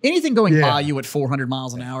anything. Anything going Yeah. by you at 400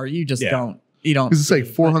 miles an hour, you just Yeah. don't. You don't. Because it's like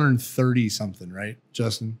see. 430 something, right,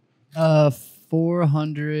 Justin?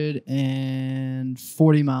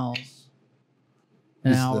 440 miles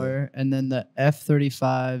an Is the- hour, and then the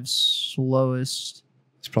F-35 slowest.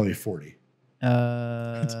 It's probably 40.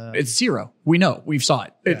 It's zero. We know. We've saw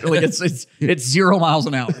it. It's 0 miles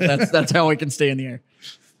an hour. That's how it can stay in the air.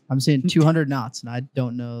 I'm saying 200 knots, and I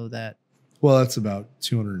don't know that. Well, that's about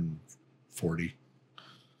 240.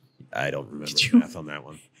 I don't remember Did the you- math on that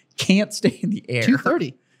one. Can't stay in the air.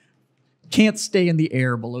 230. Can't stay in the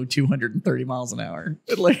air below 230 miles an hour.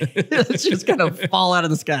 It's just gonna fall out of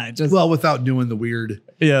the sky. Just Well, without doing the weird.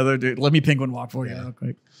 yeah. Dude, let me penguin walk for you Yeah. real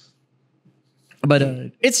quick. But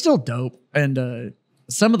it's still dope, and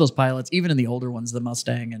some of those pilots, even in the older ones, the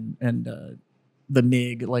Mustang and the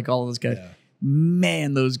MiG, like all of those guys, Yeah.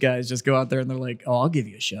 man, those guys just go out there and they're like, "Oh, I'll give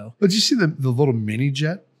you a show." But did you see the little mini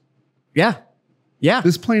jet? Yeah, yeah.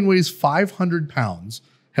 This plane weighs 500 pounds,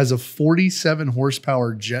 has a 47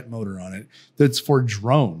 horsepower jet motor on it that's for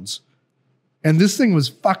drones. And this thing was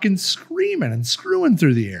fucking screaming and screwing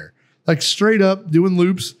through the air, like straight up doing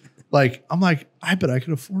loops. Like, I'm like, I bet I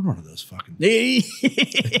could afford one of those fucking. I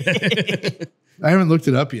haven't looked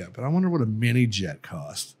it up yet, but I wonder what a mini jet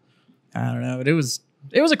cost. I don't know, but it was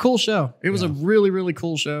a cool show. It was a really, really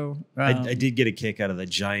cool show. I did get a kick out of the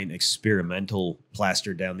giant experimental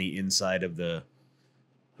plaster down the inside of the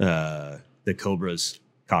Cobra's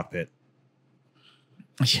cockpit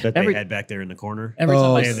that they had back there in the corner. Every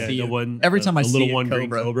time I They had see the it, one, every the- time I the see little a one green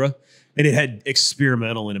Cobra. Cobra, and it had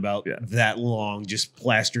experimental in about that long, just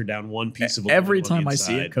plastered down one piece of Every aluminum on time the I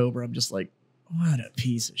see a inside. Cobra, I'm just like, what a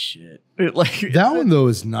piece of shit. Like That one though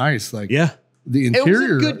is nice. Like, Yeah, the was in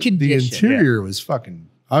interior, good the condition. interior was fucking.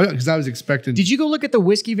 Because I was expecting Did you go look at the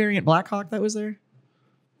whiskey variant Blackhawk that was there?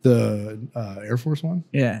 the Air Force one.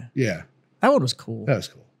 Yeah, Yeah, that one was cool. that was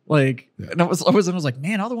cool. Like, Yeah. and I was like,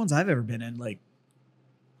 man, all the ones I've ever been in, like,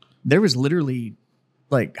 there was literally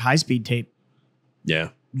like high speed tape, yeah.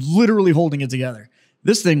 literally holding it together.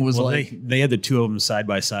 This thing was Well, like, they had the two of them side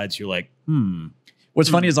by side, so you're like, what's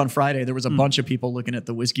funny is on Friday there was a bunch of people looking at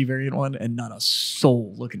the whiskey variant one and not a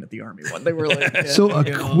soul looking at the Army one. They were like, So a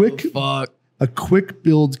you know, quick- fuck. A quick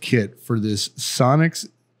build kit for this Sonics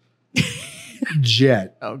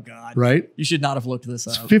jet, Oh god, right? You should not have looked this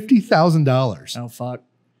It's up. $50,000. Oh fuck.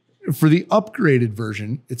 For the upgraded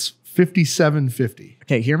version, it's $57.50.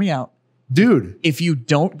 Okay, hear me out. Dude, If you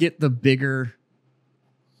don't get the bigger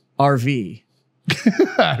RV,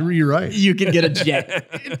 you're right. you can get a jet.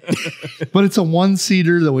 But it's a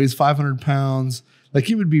one-seater that weighs 500 pounds. Like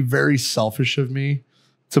it would be very selfish of me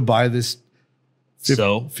to buy this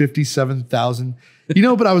So 57,000. You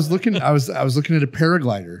know, but I was looking at a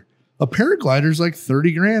paraglider. A paraglider's like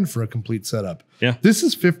 30 grand for a complete setup. Yeah. This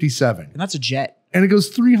is 57. And that's a jet. And it goes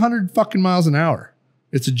 300 fucking miles an hour.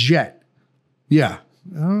 It's a jet. Yeah.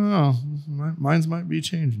 I don't know. Mine's might be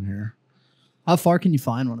changing here. How far can you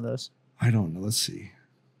find one of those? I don't know. Let's see.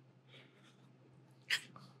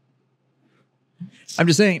 I'm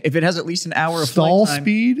just saying, if it has at least an hour of Stall flight time,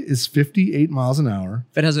 speed is 58 miles an hour.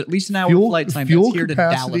 if it has at least an hour of flight time, that's here to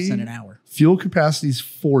Dallas in an hour. Fuel capacity is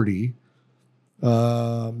 40.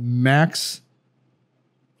 Max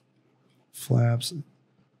flaps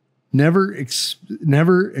never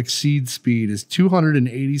exceed speed is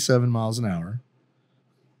 287 miles an hour.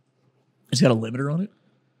 It's got a limiter on it.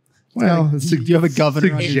 Well, Do you have a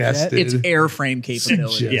governor on your jet? suggested. It's airframe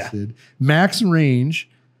capability. Suggested. Max range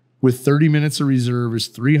with 30 minutes of reserve is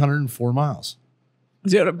 304 miles.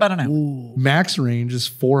 It's about an hour. Ooh. Max range is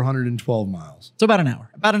 412 miles. So about an hour.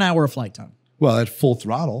 About an hour of flight time. Well, at full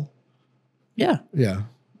throttle. Yeah. Yeah.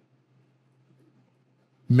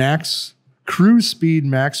 Max cruise speed,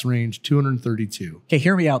 max range 232. Okay,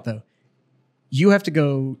 hear me out though. You have to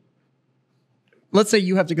go. Let's say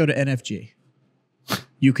you have to go to NFG.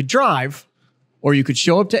 You could drive, or you could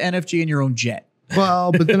show up to NFG in your own jet.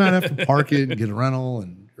 Well, but then I'd have to park it and get a rental,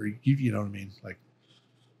 and or you know what I mean? Like,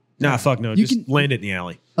 nah, fuck no. You Just can- land it in the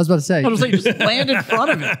alley. I was about to say. I was like, just land in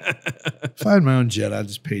front of it. if I had my own jet, I'd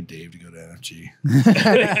just pay Dave to go to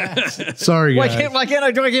NFG. Sorry, Why guys. can't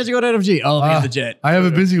you go to NFG? Oh, man, the jet. I have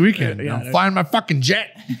a busy weekend. Yeah, I'm yeah. flying my fucking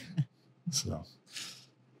jet. So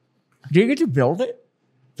Do you get to build it?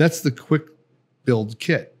 that's the quick build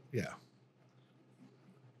kit. Yeah.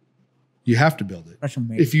 You have to build it. That's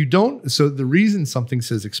amazing. If you don't, so the reason something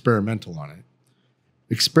says experimental on it,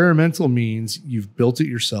 experimental means you've built it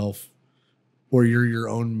yourself or you're your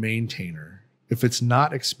own maintainer. If it's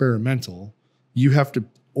not experimental, you have to,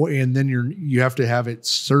 and then you have to have it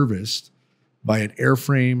serviced by an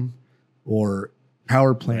airframe or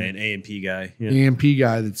power By plant an A&P guy. Yeah. AMP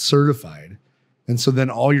guy that's certified. And so then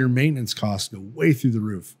all your maintenance costs go way through the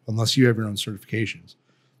roof unless you have your own certifications.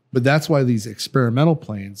 But that's why these experimental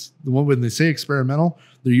planes, the one when they say experimental,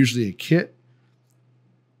 they're usually a kit,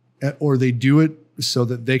 or they do it so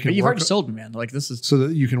that they can But you've work already sold me, man. Like, this is. so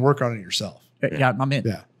that you can work on it yourself. Yeah, I'm in.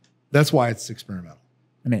 Yeah, that's why it's experimental.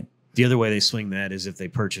 I'm in. The other way they swing that is if they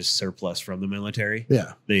purchase surplus from the military,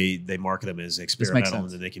 Yeah, they market them as experimental and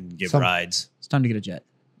sense. then they can give Some- rides. It's time to get a jet.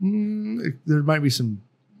 There might be some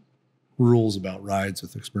rules about rides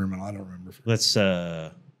with experimental. I don't remember. Let's It's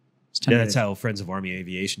time yeah, to that's get how Friends of Army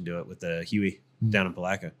Aviation do it with the Huey down in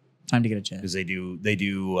Palaca, time to get a jet. because they do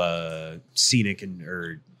scenic and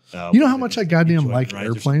You know how much I goddamn enjoy like rides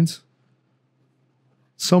or airplanes?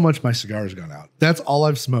 So much my cigar's gone out. That's all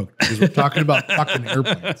I've smoked because we're talking about fucking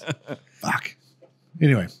airplanes. Fuck.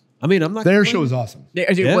 Anyway, I mean, I'm not. the air show is awesome.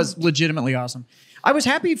 It Yeah. was legitimately awesome. I was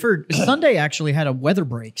happy for Sunday. Actually, had a weather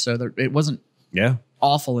break, so there, it wasn't Yeah.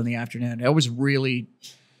 awful in the afternoon. It was really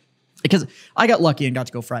because I got lucky and got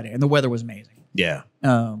to go Friday, and the weather was amazing. Yeah.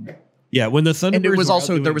 Um, Yeah. When the Thunderbirds and it was were out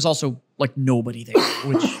also there doing- was also like nobody there,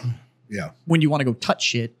 which Yeah. when you want to go touch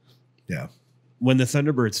shit, Yeah. when the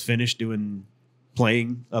Thunderbirds finished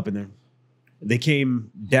playing up in there, they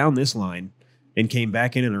came down this line and came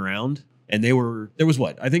back in and around, and there was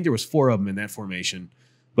what? I think there was 4 of them in that formation,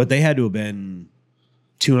 but they had to have been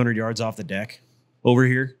 200 yards off the deck over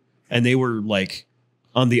here, and they were like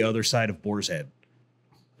on the other side of Boar's Head.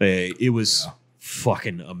 It was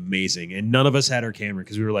fucking amazing, and none of us had our camera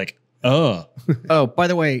because we were like, oh, by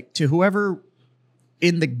the way, to whoever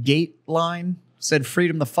in the gate line said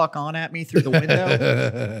freedom the fuck on at me through the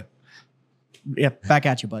window. Yeah, back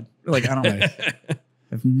at you, bud. Like, I don't know. I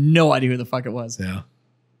have no idea who the fuck it was. Yeah.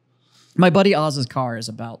 My buddy Oz's car is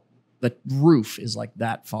about, the roof is like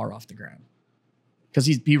that far off the ground. Because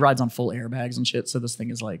he rides on full airbags and shit. So this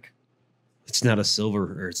thing is like, it's not a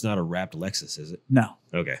silver or it's not a wrapped Lexus, is it? no.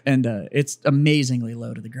 Okay. And it's amazingly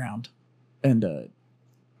low to the ground. And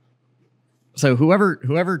so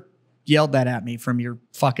whoever yelled that at me from your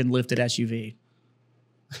fucking lifted SUV,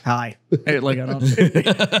 hi. Like, I don't,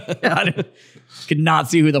 I could not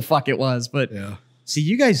see who the fuck it was, but Yeah. See,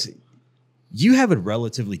 you guys, you have a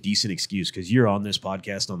relatively decent excuse because you're on this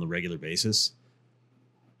podcast on the regular basis.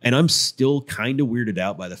 And I'm still kind of weirded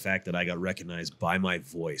out by the fact that I got recognized by my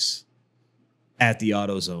voice at the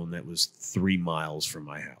AutoZone that was 3 miles from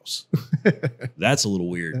my house. That's a little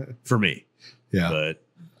weird for me. Yeah. But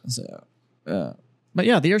so, but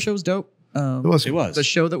yeah, the air show was dope. It was. it was. The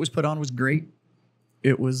show that was put on was great.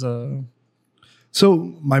 It was So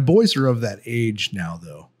my boys are of that age now,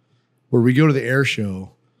 though, where we go to the air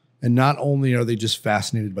show and not only are they just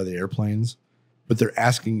fascinated by the airplanes, but they're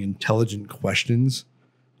asking intelligent questions.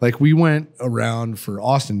 Like we went around for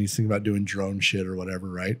Austin, he's thinking about doing drone shit or whatever,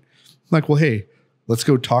 right? I'm like, well, hey, let's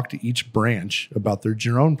go talk to each branch about their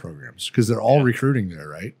drone programs because they're all recruiting there,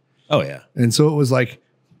 right? Oh yeah. And so it was like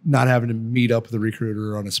not having to meet up with the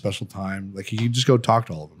recruiter on a special time. Like you could just go talk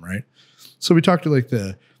to all of them, right? So we talked to like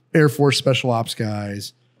the Air Force special ops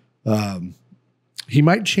guys. He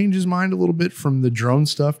might change his mind a little bit from the drone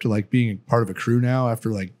stuff to like being part of a crew now after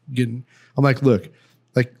like getting, I'm like, look,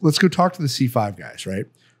 like, let's go talk to the C5 guys, right?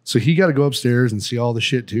 So he got to go upstairs and see all the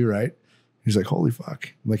shit too, right? He's like, holy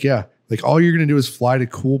fuck. I'm like, yeah, like all you're going to do is fly to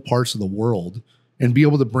cool parts of the world and be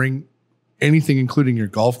able to bring anything, including your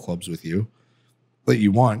golf clubs with you that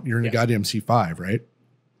you want. You're in a goddamn C5, right?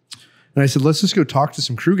 And I said, let's just go talk to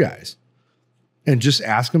some crew guys and just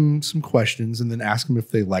ask them some questions and then ask them if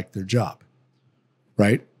they like their job.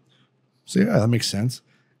 Right? So yeah, that makes sense.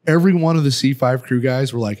 Every one of the C5 crew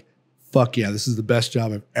guys were like, fuck yeah, this is the best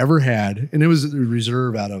job I've ever had. And it was a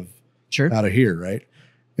reserve out of here, right?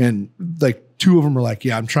 And like two of them were like,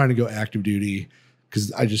 yeah, I'm trying to go active duty because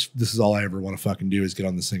this is all I ever want to fucking do is get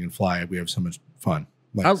on this thing and fly. We have so much fun.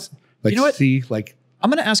 Like, you know what? See, like I'm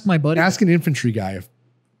going to ask my buddy. Ask an infantry guy if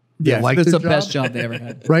they like that's their the best job they ever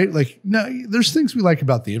had. Right? Like, no, there's things we like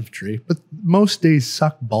about the infantry, but most days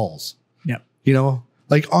suck balls. Yeah. You know,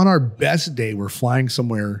 like on our best day, we're flying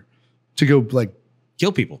somewhere to go like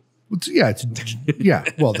Kill people. yeah.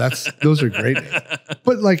 Well, those are great days.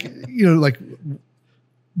 But like, you know, like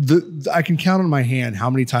I can count on my hand how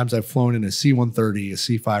many times I've flown in a C-130, a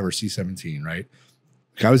C-5 or C-17, right?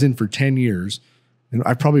 Like I was in for 10 years and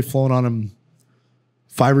I've probably flown on them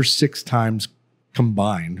 5 or 6 times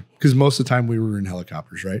combined because most of the time we were in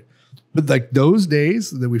helicopters, right? But like those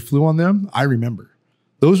days that we flew on them, I remember.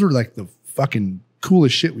 Those were like the fucking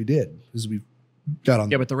coolest shit we did because we got on.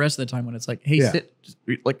 Yeah, but the rest of the time when it's like, hey, sit,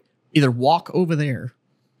 like either walk over there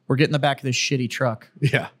or get in the back of this shitty truck.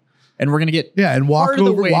 Yeah. And we're going to get and walk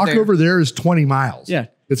over there is 20 miles. Yeah.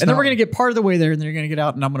 And then we're going to get part of the way there and then you're going to get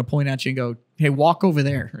out and I'm going to point at you and go, hey, walk over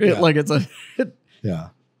there. Yeah. Like it's a... Yeah.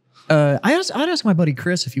 I'd ask my buddy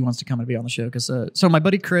Chris if he wants to come and be on the show because so my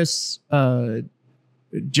buddy Chris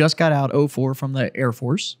just got out 04 from the Air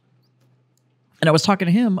Force, and I was talking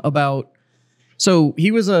to him about. So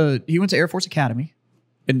he went to Air Force Academy,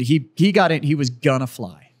 and he got it. He was gonna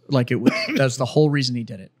fly like it was. That's the whole reason he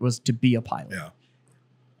did it was to be a pilot. Yeah,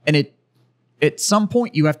 and at some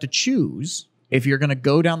point you have to choose if you're gonna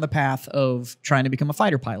go down the path of trying to become a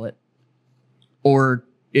fighter pilot, or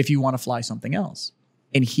if you want to fly something else.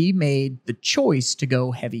 And he made the choice to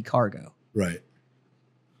go heavy cargo. Right.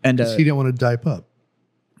 And he didn't want to dive up.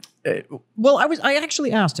 Well, I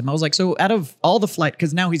actually asked him. I was like, so out of all the flight,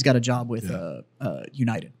 because now he's got a job with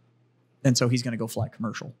United, and so he's going to go fly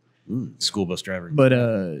commercial. School bus driver. But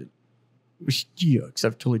yeah,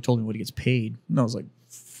 except totally told me what he gets paid, and I was like,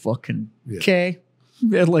 fucking okay.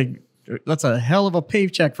 Yeah, like that's a hell of a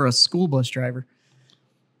paycheck for a school bus driver.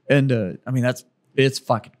 And I mean it's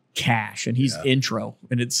fucking cash, and he's intro,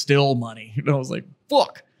 and it's still money. And I was like,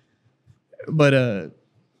 fuck. But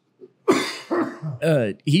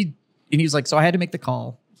he was like, so I had to make the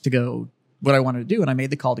call to go what I wanted to do, and I made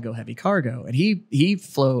the call to go heavy cargo. And he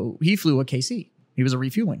flew a KC. He was a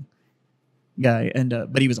refueling guy, and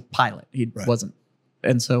but he was a pilot. He wasn't.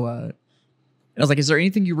 And so I was like, is there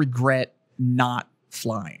anything you regret not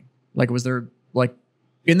flying? Like, was there like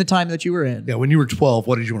in the time that you were in? Yeah, when you were 12,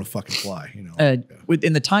 what did you want to fucking fly? You know,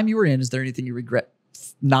 in the time you were in, is there anything you regret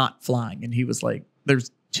not flying? And he was like,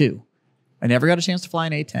 there's 2. I never got a chance to fly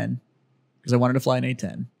an A-10 because I wanted to fly an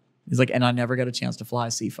A-10. He's like, and I never got a chance to fly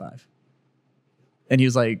a C-5. And he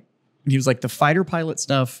was like, the fighter pilot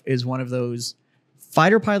stuff is one of those.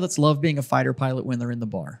 Fighter pilots love being a fighter pilot when they're in the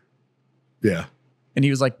bar. Yeah. And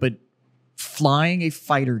he was like, but flying a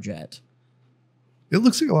fighter jet, it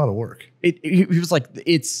looks like a lot of work. He was like,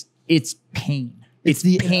 it's pain. It's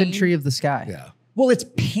the pain. infantry of the sky. Yeah. Well, it's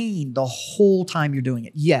pain the whole time you're doing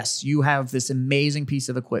it. Yes, you have this amazing piece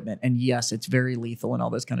of equipment, and yes, it's very lethal and all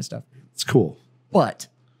this kind of stuff. It's cool. But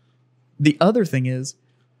the other thing is,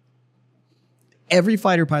 every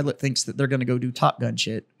fighter pilot thinks that they're going to go do Top Gun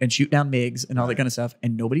shit and shoot down MiGs and all that kind of stuff,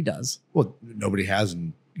 and nobody does. Well, nobody has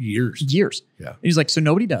in years. Yeah. And he's like, so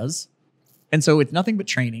nobody does. And so it's nothing but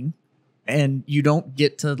training, and you don't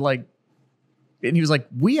get to like, and he was like,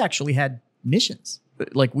 we actually had missions.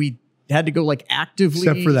 Like we had to go like actively.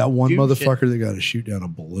 Except for that one motherfucker shit. that got to shoot down a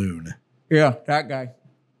balloon. Yeah, that guy.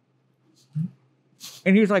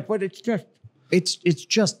 And he was like, "But it's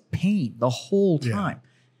just pain the whole time." Yeah.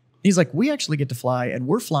 He's like, "We actually get to fly, and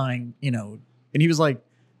we're flying, you know." And he was like,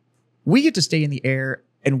 We get to stay in the air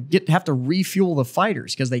and have to refuel the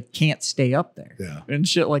fighters because they can't stay up there and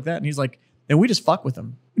shit like that. And he's like, and we just fuck with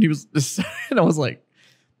them. And he was just, and I was like,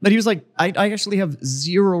 but he was like, I actually have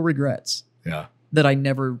zero regrets that I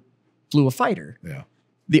never flew a fighter. Yeah.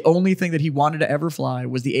 The only thing that he wanted to ever fly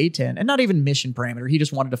was the A-10, and not even mission parameter. He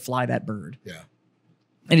just wanted to fly that bird. Yeah.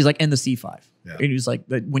 And he's like, and the C5. Yeah. And he's like,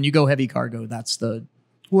 when you go heavy cargo, that's the...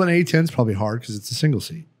 Well, an A-10 is probably hard because it's a single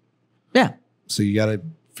seat. Yeah. So you got to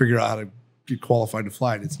figure out how to get qualified to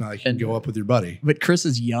fly it. It's not like you can go up with your buddy. But Chris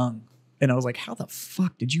is young. And I was like, how the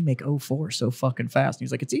fuck did you make 04 so fucking fast? And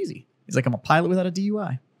he's like, it's easy. He's like, I'm a pilot without a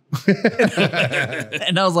DUI.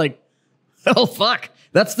 And I was like, oh, fuck.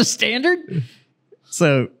 That's the standard?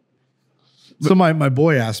 So my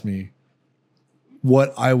boy asked me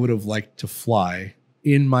what I would have liked to fly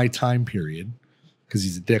in my time period, because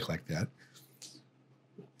he's a dick like that.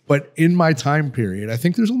 But in my time period, I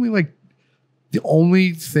think there's only like the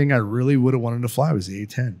only thing I really would have wanted to fly was the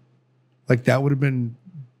A-10. Like that would have been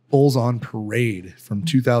bulls on parade from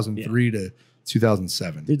 2003 to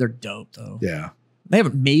 2007. Dude, they're dope though. Yeah. They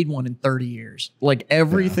haven't made one in 30 years. Like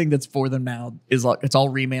everything that's for them now is like, it's all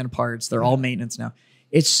reman parts. They're all maintenance now.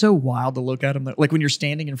 It's so wild to look at them. Like when you're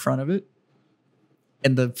standing in front of it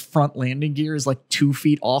and the front landing gear is like 2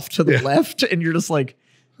 feet off to the left. And you're just like,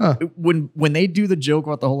 when they do the joke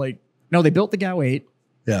about the whole, like, no, they built the GAU 8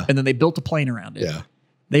 and then they built a plane around it. Yeah.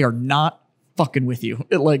 They are not fucking with you.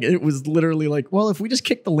 It was literally like, well, if we just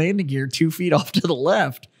kick the landing gear 2 feet off to the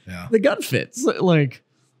left, the gun fits. Like,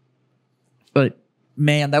 but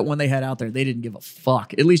man, that one they had out there, they didn't give a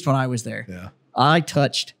fuck. At least when I was there. Yeah. I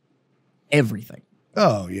touched everything.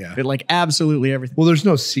 Oh, yeah. Like absolutely everything. Well, there's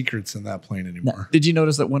no secrets in that plane anymore. No. Did you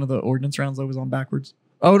notice that one of the ordnance rounds though was on backwards?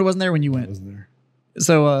 Oh, it wasn't there when you went. It wasn't there.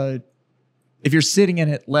 So if you're sitting in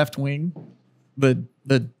it left wing, the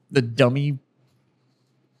dummy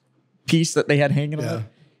piece that they had hanging on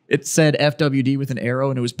it said FWD with an arrow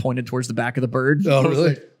and it was pointed towards the back of the bird. Oh, really?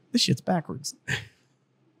 Like, this shit's backwards.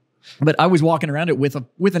 But I was walking around it with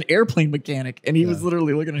an airplane mechanic, and he was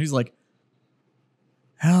literally looking at it. He's like,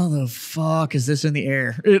 how the fuck is this in the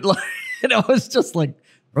air? And I was just like,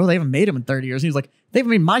 bro, they haven't made them in 30 years. And he was like, they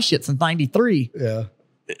haven't made my shit since 93. Yeah.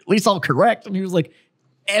 At least all correct. And he was like,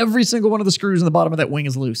 every single one of the screws in the bottom of that wing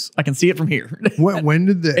is loose. I can see it from here. When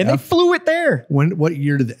did the they flew it there. What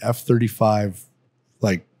year did the F-35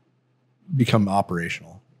 like become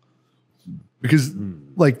operational? Because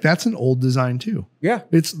like that's an old design too. Yeah.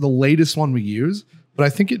 It's the latest one we use, but I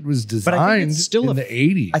think it was designed in the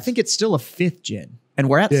 80s. I think it's still a 5th gen. And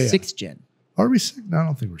we're at 6th gen. Are we 6? No, I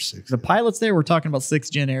don't think we're 6. The pilots there were talking about 6th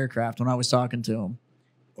gen aircraft when I was talking to them.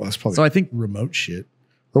 Well, that's probably so I think remote shit.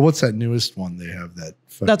 Or what's that newest one they have that?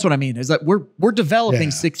 That's what I mean. Is that we're developing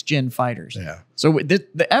 6th gen fighters. Yeah. So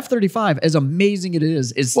the F-35, as amazing it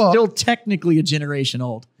is still technically a generation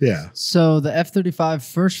old. Yeah. So the F-35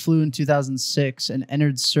 first flew in 2006 and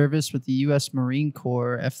entered service with the U.S. Marine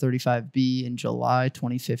Corps F-35B in July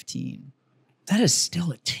 2015. That is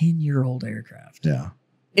still a 10-year-old aircraft. Yeah.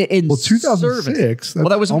 In 2006. Well,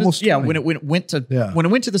 that was almost when it went to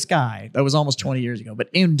the sky. That was almost 20 years ago. But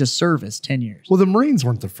into service, 10 years. Well, the Marines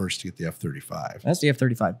weren't the first to get the F-35. That's the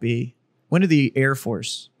F-35B. When did the Air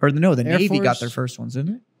Force the Navy got their first ones,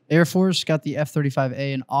 didn't it? Air Force got the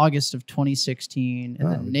F-35A in August of 2016, and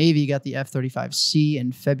the Navy got the F-35C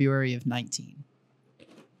in February of 19.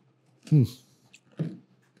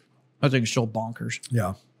 I think it's still bonkers.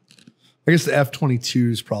 Yeah. I guess the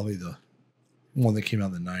F-22 is probably the one that came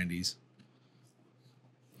out in the 90s.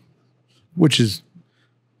 Which is,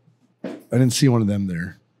 I didn't see one of them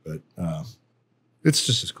there, but it's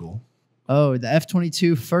just as cool. Oh, the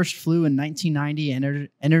F-22 first flew in 1990 and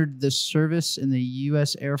entered the service in the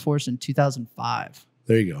U.S. Air Force in 2005.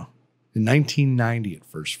 There you go. In 1990, it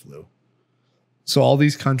first flew. So all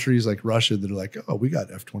these countries like Russia that are like, oh, we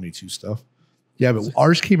got F-22 stuff. Yeah, but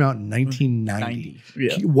ours came out in 1990.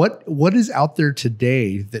 Yeah. What is out there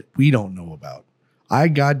today that we don't know about? I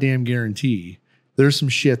goddamn guarantee there's some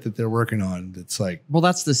shit that they're working on that's like... Well,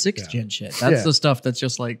 that's the 6th gen shit. That's the stuff that's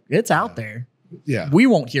just like, it's out there. Yeah. We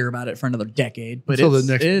won't hear about it for another decade. But until the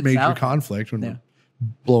next major conflict when we're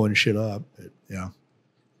blowing shit up. Yeah.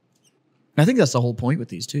 I think that's the whole point with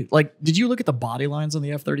these too. Like, did you look at the body lines on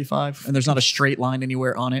the F-35? And there's not a straight line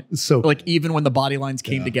anywhere on it. So like even when the body lines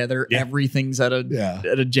came together, everything's at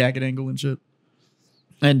a jagged angle and shit.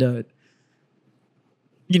 And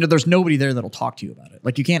there's nobody there that'll talk to you about it.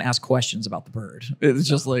 Like you can't ask questions about the bird. It's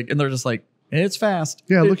just like, and they're just like, it's fast.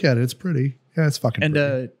 Yeah, look at it. It's pretty. Yeah, it's fucking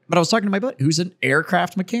pretty. But I was talking to my buddy who's an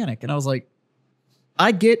aircraft mechanic, and I was like,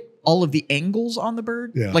 I get all of the angles on the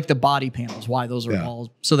bird, like the body panels, why those are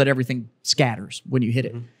all so that everything scatters when you hit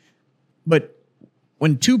it. But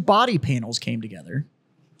when two body panels came together,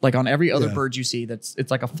 like on every other Yeah. bird you see,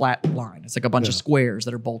 it's like a flat line. It's like a bunch of Yeah. squares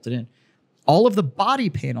that are bolted in. All of the body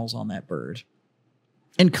panels on that bird,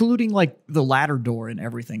 including like the ladder door and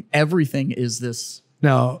everything is this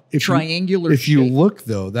Now, if triangular if you shape. look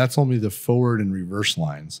though, that's only the forward and reverse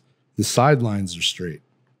lines. The side lines are straight.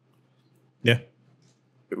 Yeah.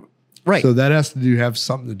 Right. So that has to have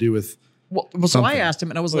something to do with well, so I something. asked him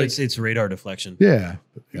and I was Well, like, it's radar deflection. yeah.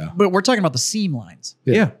 but we're talking about the seam lines.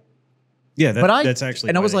 Yeah. Yeah. That's actually.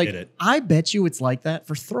 and I why was they like, did it. I bet you it's like that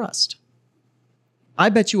for thrust. I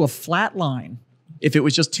bet you a flat line, if it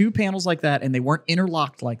was just two panels like that and they weren't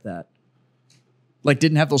interlocked like that, like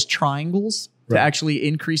didn't have those triangles to Right. actually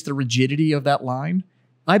increase the rigidity of that line,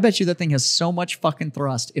 I bet you that thing has so much fucking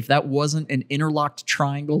thrust. If that wasn't an interlocked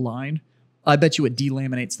triangle line, I bet you it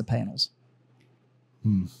delaminates the panels.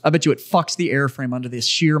 I bet you it fucks the airframe under the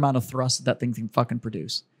sheer amount of thrust that thing can fucking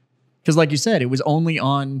produce. Because like you said, it was only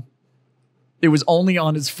on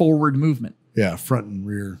its forward movement. Yeah, front and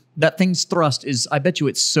rear. That thing's thrust is, I bet you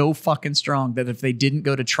it's so fucking strong that if they didn't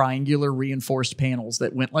go to triangular reinforced panels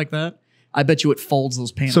that went like that, I bet you it folds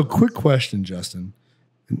those panels. So quick question, Justin.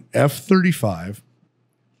 An F-35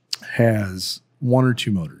 has one or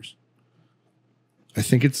two motors. I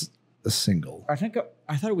think it's a single. I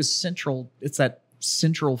thought it was central. It's that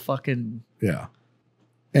central fucking, Yeah.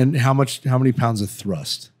 And how many pounds of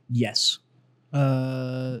thrust? yes.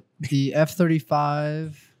 The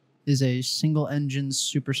F-35 is a single engine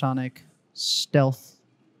supersonic stealth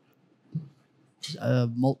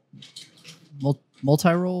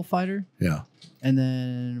multi-role fighter. Yeah. And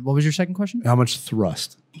then what was your second question? How much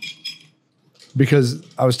thrust? Because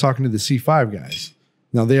I was talking to the C5 guys.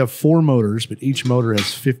 Now they have 4 motors, but each motor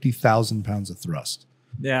has 50,000 pounds of thrust.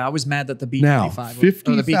 Yeah, I was mad that the Now, B-25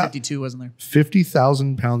 or the B-52 wasn't there.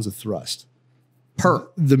 50,000 pounds of thrust. Per.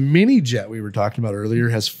 The mini jet we were talking about earlier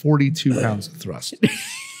has 42 pounds of thrust.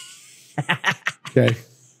 Okay.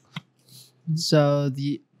 So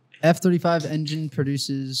the F-35 engine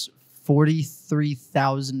produces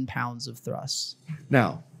 43,000 pounds of thrust.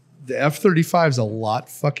 Now, the F-35 is a lot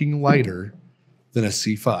fucking lighter than a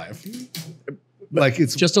C5. Like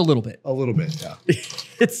it's Just a little bit. a little bit, yeah.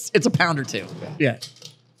 It's a pound or two. Yeah.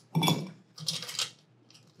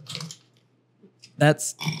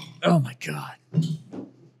 That's, oh my God.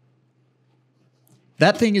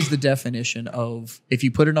 That thing is the definition of if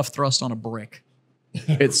you put enough thrust on a brick,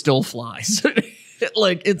 it still flies.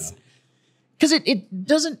 Like it's, because it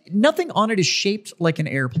doesn't, nothing on it is shaped like an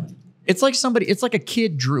airplane. It's like it's like a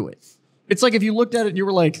kid drew it. It's like if you looked at it and you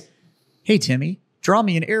were like, hey, Timmy, draw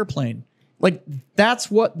me an airplane. Like that's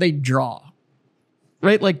what they draw.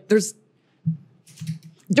 Right? Like don't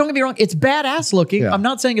get me wrong, it's badass looking. Yeah. I'm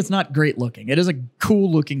not saying it's not great looking. It is a cool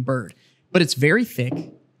looking bird, but it's very thick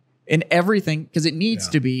and everything, because it needs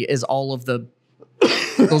to be, is all of the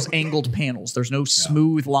those angled panels. There's no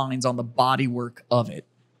smooth lines on the bodywork of it.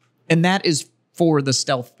 And that is for the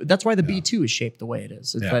stealth. That's why the B-2 is shaped the way it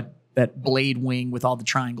is. It's that blade wing with all the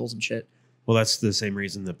triangles and shit. Well, that's the same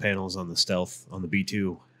reason the panels on the stealth on the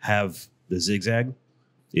B2 have the zigzag.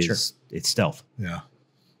 It's stealth. Yeah.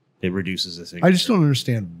 It reduces the zigzag. I just don't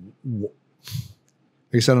understand. I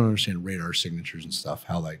guess I don't understand radar signatures and stuff.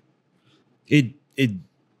 How like It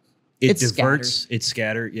diverts. scatters. It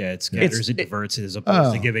scatters. Yeah, it scatters. It diverts as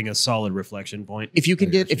opposed to giving a solid reflection point. If you can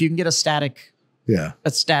get a static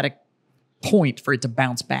point for it to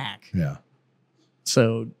bounce back. yeah.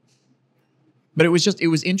 So, but it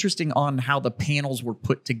was interesting on how the panels were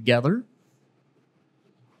put together,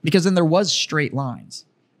 because then there was straight lines.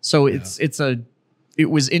 So it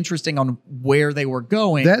was interesting on where they were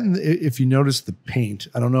going. That and if you notice the paint,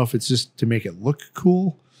 I don't know if it's just to make it look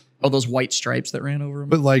cool, Oh, those white stripes that ran over them.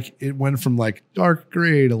 but like it went from like dark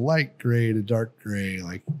gray to light gray to dark gray.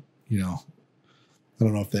 Like, you know, I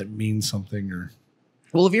don't know if that means something or.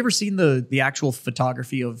 Well, have you ever seen the actual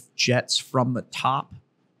photography of jets from the top?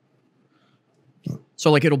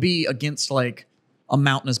 So like it'll be against like a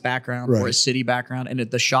mountainous background or a Right. city background, and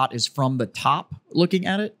the shot is from the top looking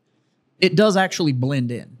at it. It does actually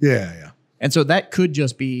blend in. Yeah. Yeah. And so that could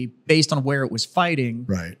just be based on where it was fighting.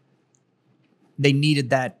 Right. They needed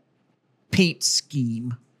that paint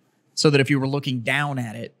scheme so that if you were looking down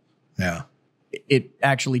at it, Yeah. it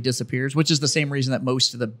actually disappears, which is the same reason that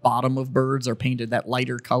most of the bottom of birds are painted that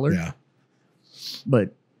lighter color. Yeah.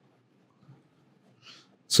 But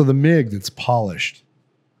So the MiG that's polished,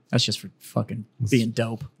 that's just for fucking being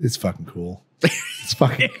dope. it's fucking cool. It's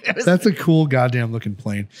fucking. That's a cool goddamn looking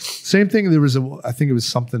plane. Same thing. There was I think it was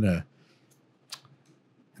something an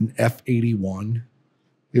F-81.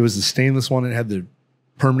 It was the stainless one. It had the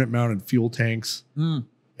permanent mounted fuel tanks, and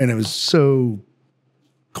and it was so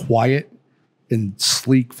quiet and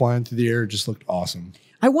sleek flying through the air. It just looked awesome.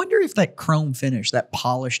 I wonder if that chrome finish, that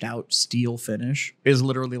polished out steel finish, is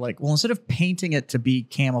literally like, well, instead of painting it to be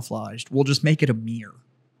camouflaged, we'll just make it a mirror.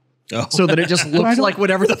 Oh. So that it just looks like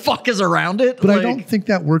whatever the fuck is around it. But like, I don't think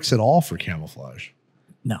that works at all for camouflage.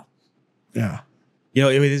 No. Yeah. You know,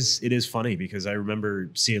 it is funny because I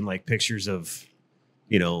remember seeing like pictures of,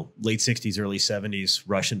 you know, late 60s, early 70s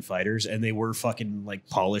Russian fighters, and they were fucking like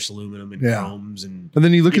polished aluminum and chromes. And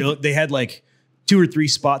then you look at they had like 2 or 3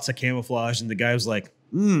 spots of camouflage, and the guy was like,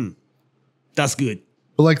 that's good.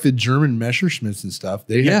 but like the German Messerschmitts and stuff,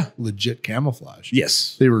 they had legit camouflage.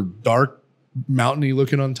 Yes. They were dark, mountainy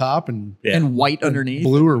looking on top and And white underneath.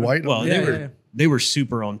 blue or white. Well, Yeah, they were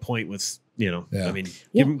super on point with, you know, Yeah. I mean,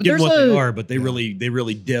 Well, give them what there's they a- are, but they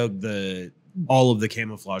really dug all of the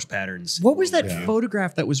camouflage patterns. What was that Yeah.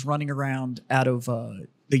 photograph that was running around out of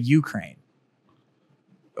the Ukraine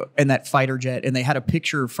and that fighter jet? And they had a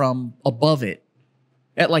picture from above it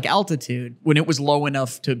at like altitude when it was low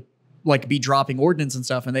enough to like be dropping ordnance and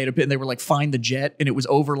stuff. And they were like, find the jet, and it was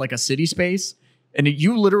over like a city space. And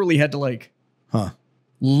you literally had to like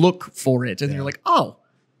look for it. And you're like, oh,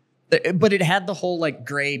 but it had the whole like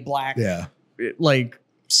gray, black, like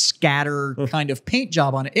scatter kind of paint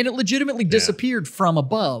job on it. And it legitimately disappeared from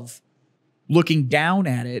above looking down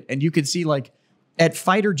at it. And you could see like at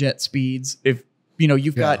fighter jet speeds, if you know,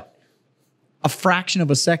 you've got a fraction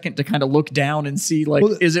of a second to kind of look down and see like,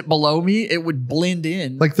 is it below me? It would blend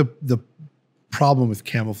in. Like the problem with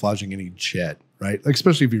camouflaging any jet, right? Like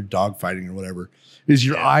especially if you're dogfighting or whatever, is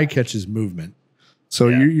your eye catches movement. So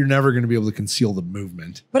you're never going to be able to conceal the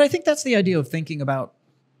movement. But I think that's the idea of thinking about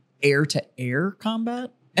air to air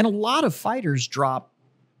combat. And a lot of fighters drop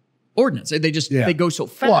ordnance. They just, they go so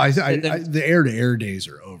fast. Well, the air to air days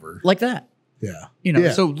are over. Like that. Yeah. You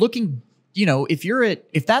know, so looking, you know,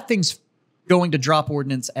 if that thing's going to drop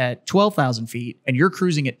ordnance at 12,000 feet and you're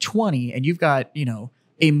cruising at 20 and you've got, you know,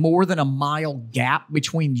 a more than a mile gap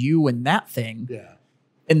between you and that thing. Yeah.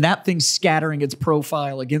 And that thing's scattering its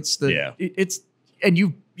profile against the, and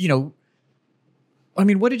you know, I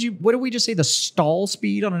mean, what did we just say the stall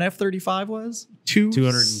speed on an F-35 was?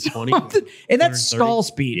 220. And that's stall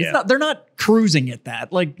speed. Yeah. It's not, they're not cruising at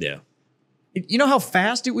that. Like, you know how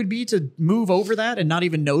fast it would be to move over that and not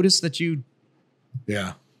even notice that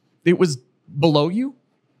it was below you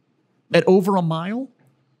at over a mile?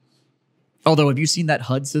 Although, have you seen that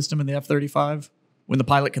HUD system in the F-35 when the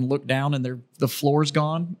pilot can look down and the floor's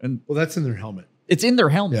gone? And well, that's in their helmet. It's in their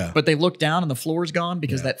helmet, but they look down and the floor's gone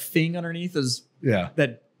because that thing underneath is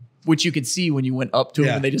that which you could see when you went up to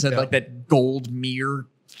them and they just had like that gold mirror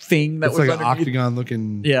thing that it's was like an underneath. octagon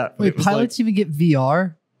looking. Yeah. Wait, pilots even get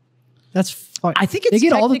VR? That's fun. I think it's they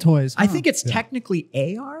get all the toys. I think it's technically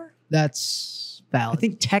AR. That's valid. I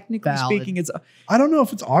think technically speaking, it's. I don't know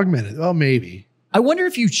if it's augmented. Well, maybe. I wonder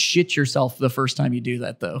if you shit yourself the first time you do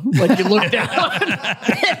that, though. Like you look down,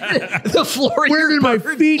 the floor. Where did my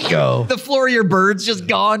feet go? The floor of your bird's just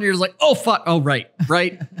gone. You're just like, oh fuck. Oh right.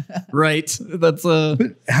 That's But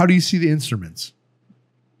how do you see the instruments?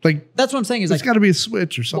 Like that's what I'm saying. Is it's like got to be a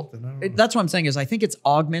switch or something. I don't know. That's what I'm saying. Is I think it's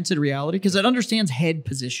augmented reality because it understands head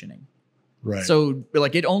positioning. Right. So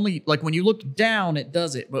like it only like when you look down, it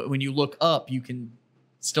does it, but when you look up, you can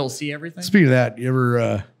still see everything. Speaking of that, you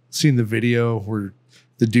ever seen the video where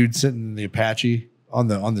the dude's sitting in the Apache on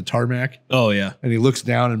the tarmac? Oh yeah, and he looks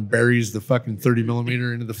down and buries the fucking 30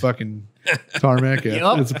 millimeter into the fucking tarmac.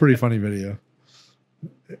 Yeah, it's a pretty funny video.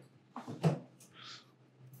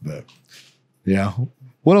 But yeah,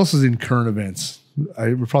 what else is in current events?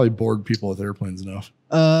 We probably bored people with airplanes enough.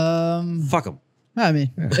 fuck them. I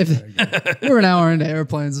mean, if we're an hour into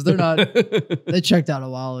airplanes, if they're not, they checked out a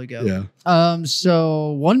while ago. Yeah.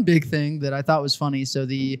 So one big thing that I thought was funny. So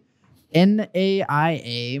the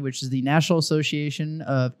NAIA, which is the National Association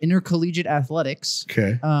of Intercollegiate Athletics,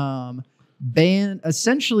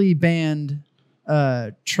 essentially banned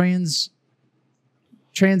trans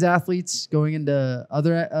athletes going into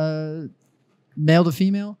other male to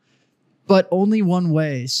female, but only one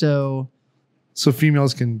way. So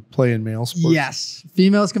females can play in male sports? Yes.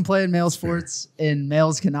 Females can play in male sports and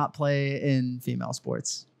males cannot play in female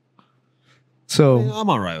sports. So I'm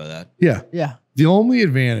all right with that. Yeah. Yeah. The only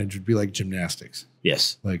advantage would be like gymnastics.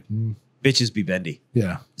 Yes. Like bitches be bendy.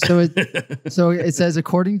 Yeah. So it says,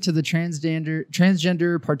 according to the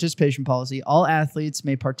transgender participation policy, all athletes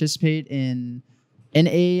may participate in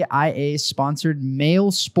NAIA sponsored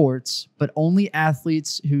male sports, but only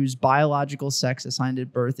athletes whose biological sex assigned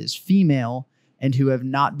at birth is female and who have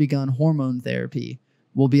not begun hormone therapy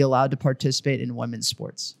will be allowed to participate in women's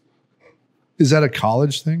sports. Is that a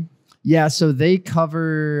college thing? Yeah, so they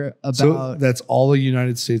cover So about that's all a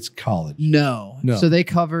United States college. no. No. So they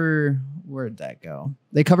cover where'd that go?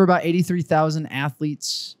 They cover about 83,000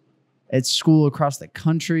 athletes at school across the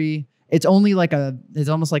country. It's only like it's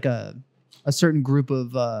almost like a certain group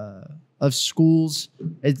of schools.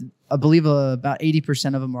 I believe about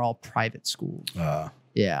 80% of them are all private schools.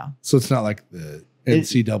 Yeah. So it's not like the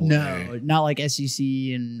NCAA. No, not like SEC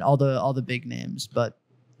and all the big names, but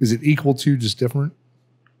Is it equal to, just different?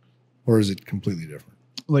 Or is it completely different?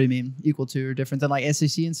 what do you mean? Equal to or different than like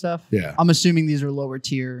SEC and stuff? Yeah. I'm assuming these are lower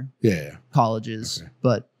tier Yeah. colleges, Okay.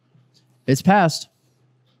 but it's passed.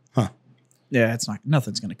 Yeah, it's not.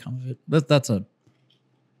 Nothing's going to come of it. That's a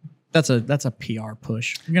PR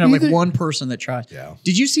push. You're gonna have like one person that tries. Yeah.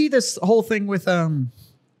 Did you see this whole thing with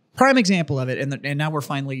prime example of it? And now we're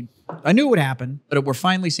finally. I knew it would happen, but we're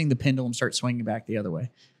finally seeing the pendulum start swinging back the other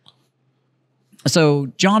way. So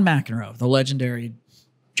John McEnroe, the legendary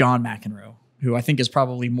John McEnroe, who I think is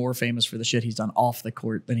probably more famous for the shit he's done off the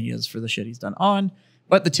court than he is for the shit he's done on,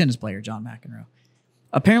 but the tennis player John McEnroe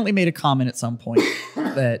apparently made a comment at some point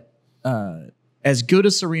that as good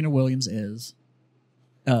as Serena Williams is,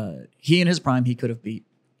 he in his prime, he could have beat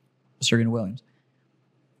Serena Williams.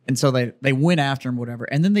 And so they went after him, whatever.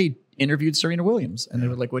 And then they interviewed Serena Williams and they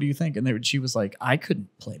were like, what do you think? And she was like, I couldn't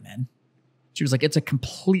play men. She was like, it's a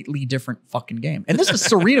completely different fucking game. And this is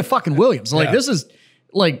Serena fucking Williams. Like, this is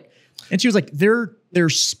like, and she was like, their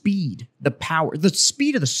speed, the power, the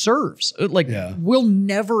speed of the serves, will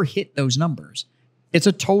never hit those numbers. It's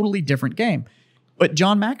a totally different game. But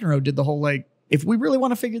John McEnroe did the whole, like, if we really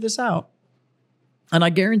want to figure this out, and I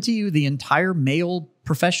guarantee you the entire male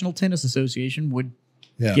professional tennis association would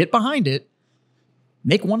get behind it,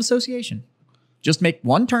 make one association. Just make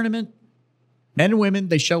one tournament, men and women,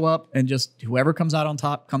 they show up, and just whoever comes out on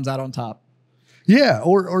top, comes out on top. Yeah,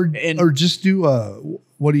 or just do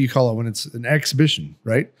what do you call it when it's an exhibition,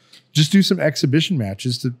 right? Just do some exhibition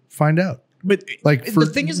matches to find out. But like for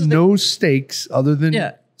the thing is no stakes other than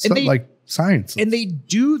like science. And they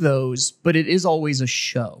do those, but it is always a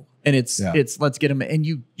show. And it's let's get them. And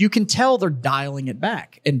you can tell they're dialing it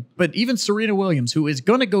back. But even Serena Williams, who is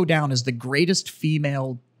going to go down as the greatest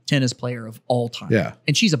female tennis player of all time. Yeah.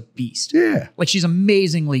 And she's a beast. Yeah. Like, she's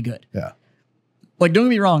amazingly good. Yeah. Like, don't get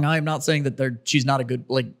me wrong. I am not saying that she's not a good,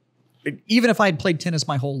 like, even if I had played tennis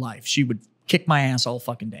my whole life, she would kick my ass all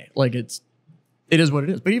fucking day. Like, it is what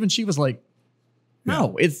it is. But even she was like,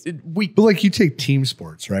 no, but like, you take team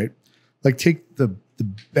sports, right? Like, take the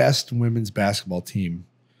best women's basketball team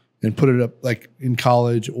and put it up like in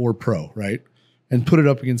college or pro, right? And put it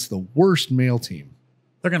up against the worst male team.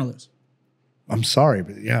 They're going to lose. I'm sorry,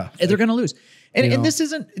 but yeah. They're going to lose. And this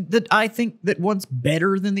isn't that I think that one's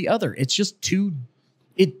better than the other. It's just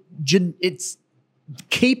it's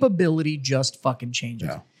capability just fucking changes.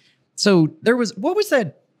 Yeah. So there was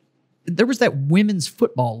that women's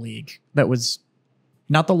football league that was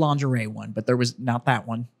not the lingerie one, but there was not that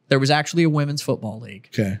one. There was actually a women's football league.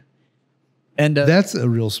 Okay. And that's a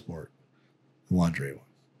real sport. The lingerie one.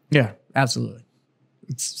 Yeah, absolutely.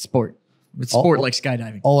 It's sport. It's sport like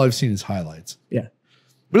skydiving. All I've seen is highlights. Yeah.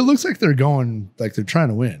 But it looks like they're trying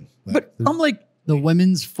to win. But I'm like, the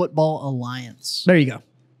Women's Football Alliance. There you go.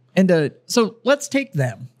 And so let's take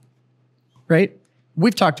them, right?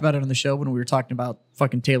 We've talked about it on the show when we were talking about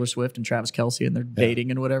fucking Taylor Swift and Travis Kelce and their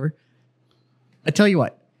dating and whatever. I tell you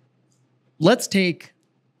what, let's take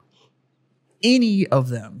any of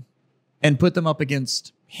them and put them up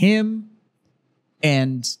against him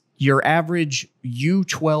and your average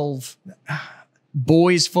U12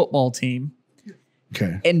 boys football team.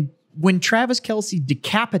 Okay. And when Travis Kelce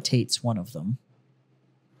decapitates one of them,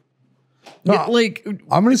 I'm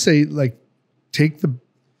going to say, like, take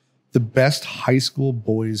the best high school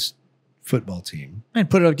boys football team and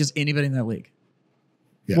put it up against anybody in that league.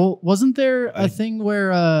 Yeah. Well, wasn't there a thing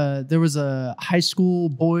where there was a high school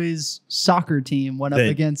boys soccer team went up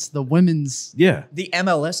against the women's? Yeah. The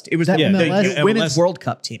MLS. It was that MLS? the Women's World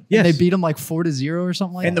Cup team. Yeah. They beat them like 4-0 or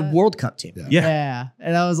something like and that. And the World Cup team. Yeah.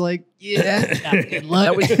 And I was like, not a good look.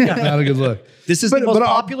 That was not a good look. This is the most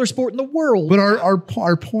popular sport in the world. But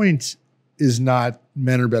our point is not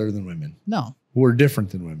men are better than women. No. We're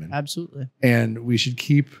different than women. Absolutely. And we should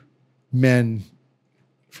keep men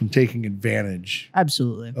from taking advantage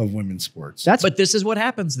of women's sports. But this is what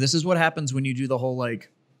happens. This is what happens when you do the whole, like,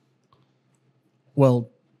 well,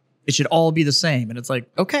 it should all be the same. And it's like,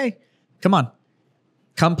 okay, come on.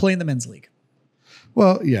 Come play in the men's league.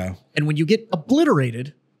 Well, yeah. And when you get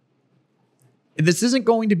obliterated, this isn't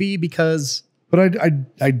going to be because... But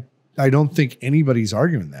I don't think anybody's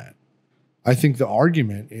arguing that. I think the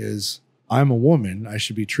argument is, I'm a woman, I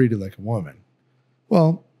should be treated like a woman.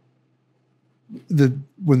 Well,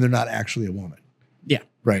 when they're not actually a woman. Yeah.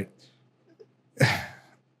 Right.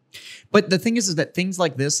 But the thing is that things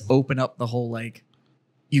like this open up the whole, like,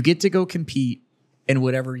 you get to go compete in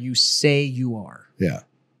whatever you say you are. Yeah.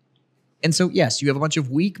 And so, yes, you have a bunch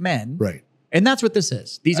of weak men. Right. And that's what this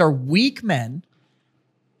is. These are weak men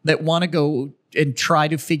that want to go and try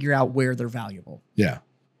to figure out where they're valuable. Yeah.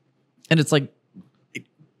 And it's like,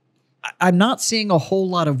 I'm not seeing a whole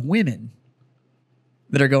lot of women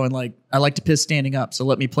that are going like, I like to piss standing up, so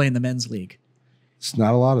let me play in the men's league. It's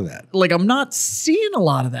not a lot of that. Like, I'm not seeing a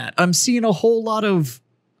lot of that. I'm seeing a whole lot of,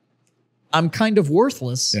 I'm kind of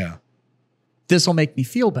worthless. Yeah. This will make me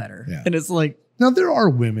feel better. Yeah. And it's like, Now, there are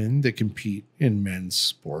women that compete in men's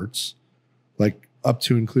sports, like up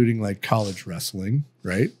to including like college wrestling,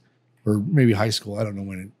 right? Or maybe high school. I don't know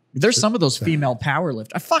when it. there's some of those female power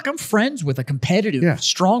lifters. I'm friends with a competitive, Yeah.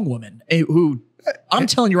 strong woman who, I'm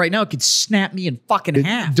telling you right now, could snap me in fucking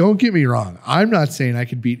half. Don't get me wrong. I'm not saying I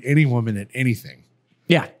could beat any woman at anything.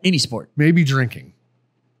 Yeah, any sport. Maybe drinking.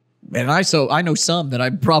 And I know some that I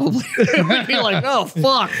probably would be like, oh,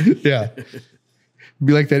 fuck. Yeah.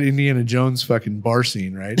 Be like that Indiana Jones fucking bar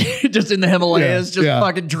scene, right? Just in the Himalayas, Yeah, just yeah.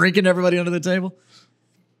 fucking drinking everybody under the table.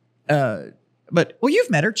 But, well, you've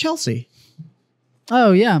met her, Chelsea.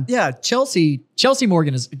 Oh yeah. Yeah, Chelsea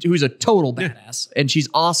Morgan who's a total badass, and she's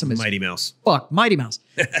awesome as Mighty Mouse. fuck, Mighty Mouse.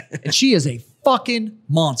 And she is a fucking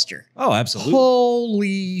monster. Oh, absolutely.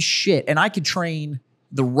 Holy shit. And I could train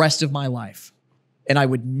the rest of my life and I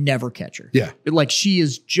would never catch her. Yeah. Like, she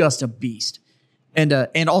is just a beast. And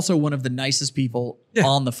also one of the nicest people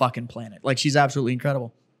on the fucking planet. Like, she's absolutely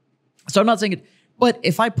incredible. So I'm not saying it, but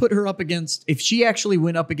if I put her up against, if she actually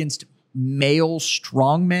went up against male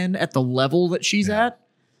strongmen at the level that she's at,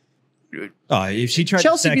 If she tried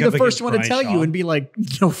Chelsea to be stack the up first against one to Brian tell Shaw, you and be like,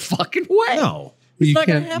 no fucking way. no, It's not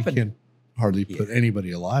going to You happen. can't hardly put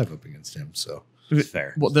anybody alive up against him. So it's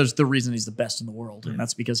fair. Well, there's the reason he's the best in the world, and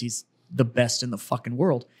that's because he's the best in the fucking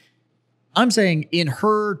world. I'm saying in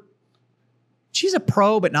her, she's a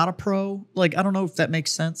pro, but not a pro. Like, I don't know if that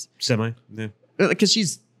makes sense. Semi. Yeah. Because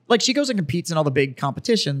she's like, she goes and competes in all the big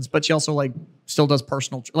competitions, but she also like still does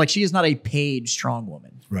personal. Like, she is not a paid strong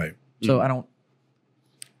woman. right. So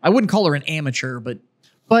I wouldn't call her an amateur, but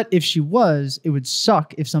But if she was, it would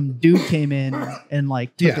suck if some dude came in and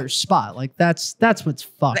like took Yeah. her spot. Like that's what's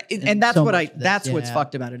fucked. and that's so what much of this. that's what's Yeah.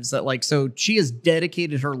 fucked about it, is that, like, so she has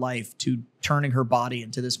dedicated her life to turning her body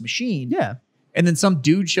into this machine. Yeah. And then some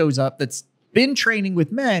dude shows up that's been training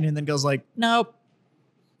with men and then goes like, nope.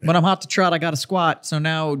 When I'm hot to trot, I got to squat. So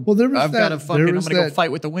now There was I've got to that- fucking, there I'm was going to go that-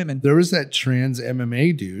 fight with the women. There was that trans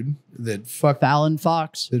MMA dude that fucked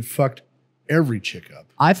every chick up.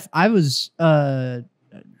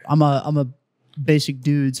 I'm a basic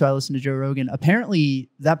dude, so I listen to Joe Rogan. Apparently,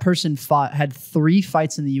 that person had 3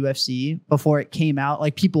 fights in the UFC before it came out.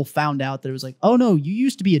 Like, people found out that it was like, oh no, you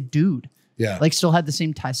used to be a dude. Yeah. Like, still had the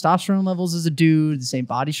same testosterone levels as a dude, the same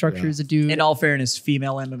body structure as a dude. In all fairness,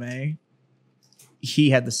 female MMA, he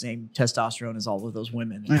had the same testosterone as all of those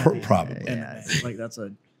women. in Probably. MMA. Like, that's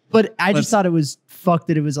a, But I Let's- just thought it was fucked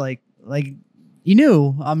that it was like you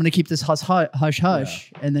knew I'm gonna keep this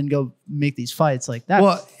hush, and then go make these fights like that.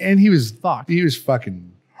 Well, and he was fucked. He was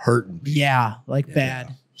fucking hurting. Yeah, like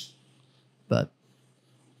bad. But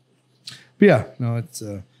Yeah, no, it's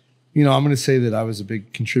I'm going to say that I was a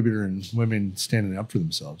big contributor in women standing up for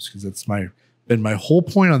themselves, because that's been my whole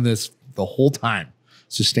point on this the whole time.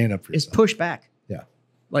 Is to stand up for is yourself. push back. Yeah,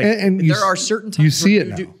 Like, And you there are s- certain times you see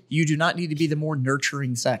where it now. you do not need to be the more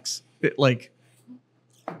nurturing sex. Like,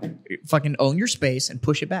 fucking own your space and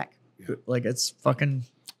push it back. Like, it's fucking.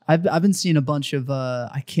 I've been seeing a bunch of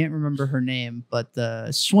I can't remember her name, but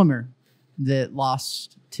the swimmer that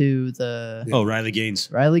lost to the Oh, Riley Gaines.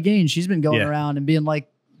 Riley Gaines. She's been going Yeah. around and being like,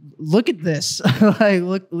 look at this. Like,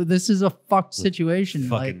 look, this is a fucked situation.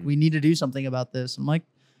 Like, Fucking- we need to do something about this. I'm like,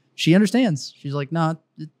 she understands. She's like, no,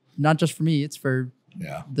 not just for me. It's for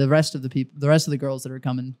yeah. the rest of the people, the rest of the girls that are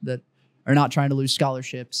coming that are not trying to lose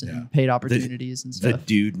scholarships and Yeah. paid opportunities and The stuff.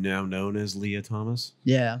 dude now known as Leah Thomas.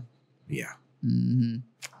 Yeah. Yeah. hmm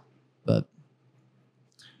But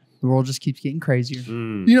the world just keeps getting crazier.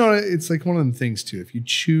 It's like one of them things too. If you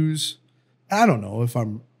choose, I don't know if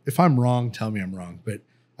I'm wrong, tell me I'm wrong, but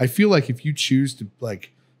I feel like if you choose to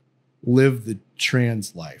like live the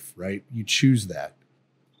trans life, right? You choose that.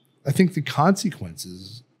 I think the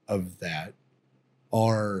consequences of that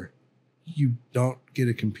are you don't get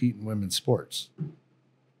to compete in women's sports.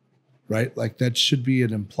 Right? Like, that should be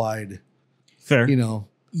an implied, Fair.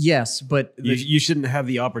 Yes, but You shouldn't have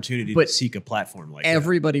the opportunity But to seek a platform like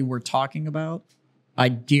everybody we're talking about, I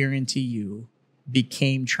guarantee you,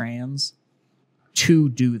 became trans to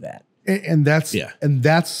do that. And that's Yeah. and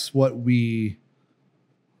that's what we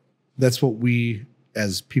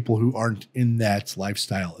as people who aren't in that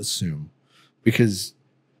lifestyle assume, because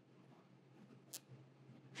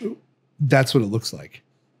that's what it looks like.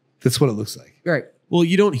 That's what it looks like. Right. Well,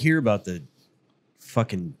 you don't hear about the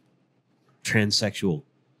fucking transsexual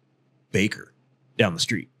baker down the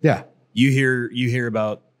street. Yeah. You hear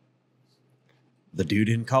about the dude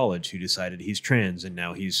in college who decided he's trans and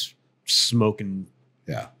now he's smoking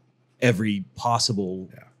Yeah. every possible,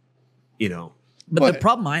 you know. But the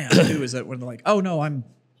problem I have too is that when they're like, "Oh no, I'm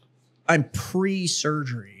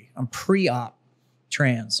pre-surgery, I'm pre-op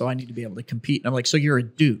trans, so I need to be able to compete." And I'm like, "So you're a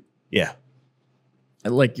dude? Yeah.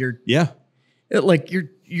 Like you're Yeah. you're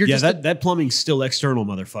Yeah, just that plumbing's still external,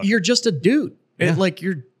 motherfucker. you're just a dude. Yeah. Like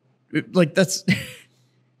you're like that's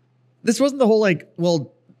this wasn't the whole like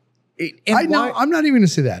well." I'm not even going to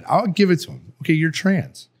say that. I'll give it to him. Okay, you're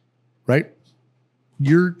trans, right?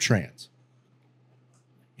 You're trans.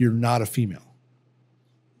 You're not a female.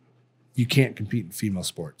 You can't compete in female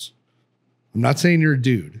sports. I'm not saying you're a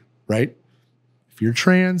dude, right? If you're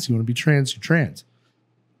trans, you want to be trans, you're trans.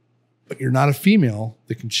 But you're not a female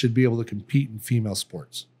that should be able to compete in female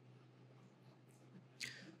sports.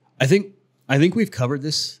 I think we've covered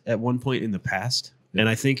this at one point in the past, and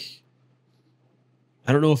I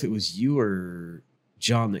don't know if it was you or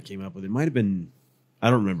John that came up with it. It might have been, I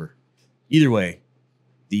don't remember. Either way,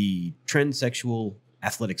 the Transsexual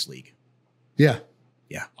Athletics League. Yeah.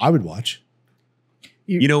 Yeah. I would watch.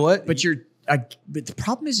 You know what? But but the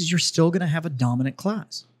problem is you're still going to have a dominant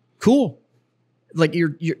class. Cool. Like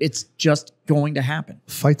you're it's just going to happen.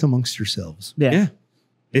 Fight amongst yourselves. Yeah.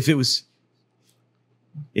 If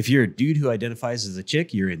you're a dude who identifies as a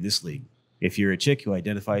chick, you're in this league. If you're a chick who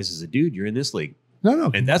identifies as a dude, you're in this league.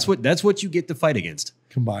 No. And that's what you get to fight against.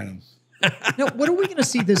 Combine them. Now, what are we going to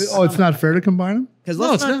see this? Oh, it's not fair to combine them? Because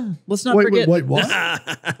No, let's it's not not. let's not Wait, forget what?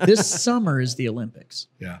 this summer is the Olympics.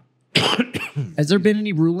 Yeah. Has there been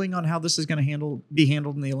any ruling on how this is going to be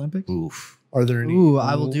handled in the Olympics? Oof. Are there any? Ooh,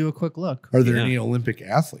 I will do a quick look. Are there Yeah. any Olympic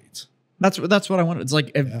athletes? That's what I wanted. It's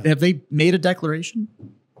like have they made a declaration?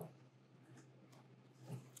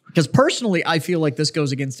 Because personally, I feel like this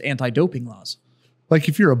goes against anti-doping laws. Like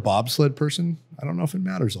if you're a bobsled person, I don't know if it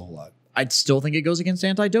matters a whole lot. I'd still think it goes against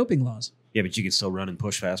anti-doping laws. Yeah, but you can still run and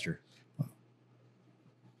push faster.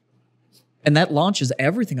 And that launches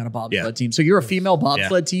everything on a bobsled Yeah. team. So you're a female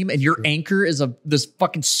bobsled team, and your anchor is this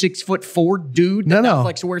fucking 6'4" dude that now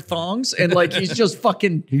likes to wear thongs, and like he's just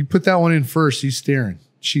fucking. You put that one in first. He's staring.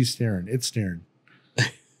 She's staring. It's staring.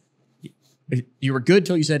 You were good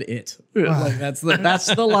till you said it. Like that's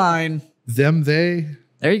the line. Them, they.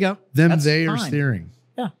 There you go. Them, That's they are fine. staring.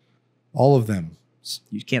 Yeah. All of them.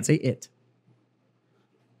 You can't say it.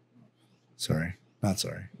 Sorry. Not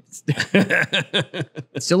sorry.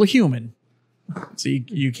 It's still a human. So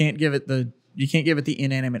you can't give it the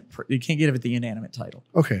inanimate title.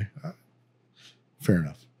 Okay. Fair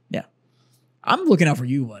enough. Yeah. I'm looking out for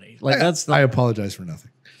you, buddy. Like that's the I apologize for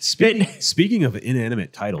nothing. Speaking of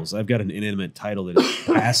inanimate titles, I've got an inanimate title that is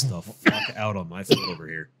passed the fuck out on my foot over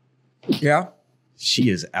here. yeah. She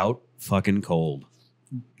is out fucking cold.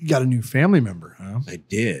 You got a new family member, huh? I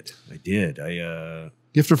did. You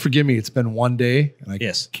have to forgive me. It's been one day, and I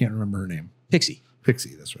Yes. can't remember her name. Pixie.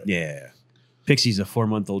 Pixie, that's right. Yeah. Pixie's a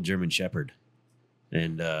 4-month-old German Shepherd.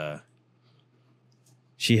 And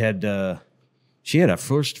she had a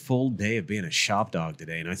first full day of being a shop dog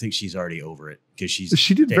today, and I think she's already over it because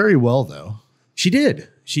She did very well, though. She did.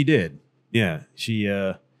 Yeah.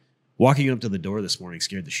 She walking up to the door this morning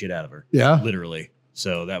scared the shit out of her. Yeah. Literally.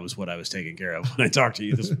 So that was what I was taking care of when I talked to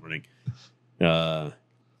you this morning.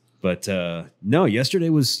 But no, yesterday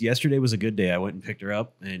was a good day. I went and picked her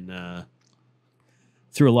up and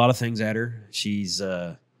threw a lot of things at her. She's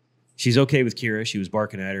okay with Kira. She was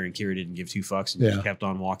barking at her, and Kira didn't give two fucks and just kept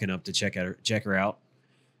on walking up to check her out.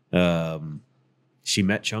 She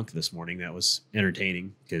met Chunk this morning. That was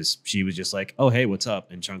entertaining because she was just like, "Oh, hey, what's up?"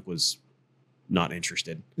 And Chunk was not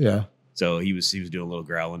interested. Yeah. So he was doing a little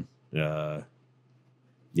growling.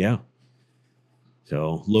 Yeah.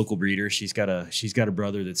 So local breeder. She's got a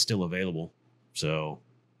brother that's still available. So,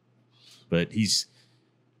 but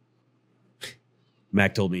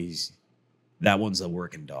Mac told me that one's a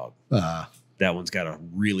working dog. That one's got a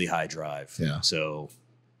really high drive. Yeah. So,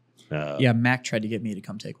 Yeah, Mac tried to get me to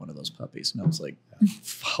come take one of those puppies, and I was like,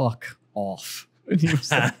 "Fuck off." And he was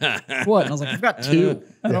like, "What?" And I was like, "I've got two.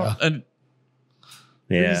 I don't." And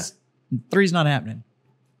yeah. three's not happening.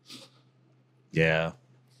 Yeah.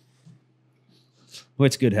 Well,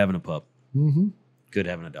 it's good having a pup. Mm-hmm. Good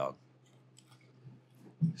having a dog.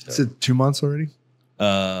 Is it 2 months already?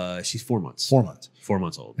 She's 4 months. 4 months. 4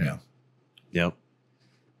 months old. Yeah. Yep.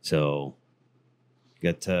 So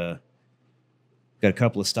got a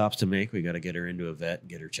couple of stops to make. We got to get her into a vet and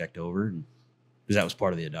get her checked over, and because that was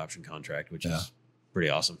part of the adoption contract, which is pretty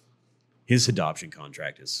awesome. His adoption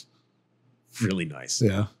contract is really nice.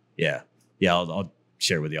 Yeah. Yeah. Yeah. I'll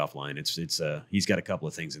share with you offline. It's he's got a couple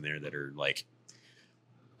of things in there that are like,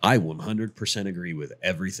 I 100% agree with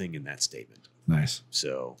everything in that statement. Nice.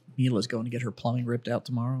 So Mila's going to get her plumbing ripped out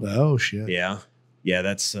tomorrow. Oh shit. yeah.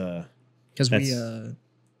 That's Because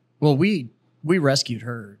we rescued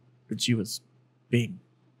her, but she was being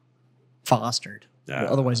fostered,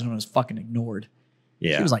 otherwise known as fucking ignored.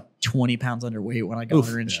 yeah. She was like 20 pounds underweight when I got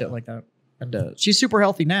her and shit like that. And she's super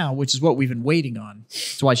healthy now, which is what we've been waiting on.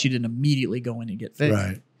 That's why she didn't immediately go in and get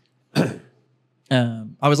fixed. Right.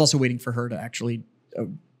 I was also waiting for her to actually.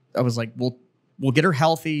 I was like, we'll get her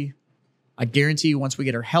healthy. I guarantee you, once we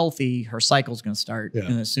get her healthy, her cycle's going to start. Yeah.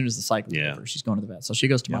 And as soon as the cycle's over, she's going to the vet. So she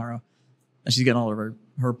goes tomorrow, and she's getting all of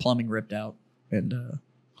her plumbing ripped out. And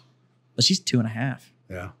but she's 2.5.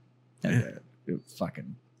 Yeah. And,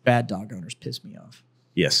 fucking bad dog owners piss me off.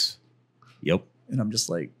 Yes. Yep. And I'm just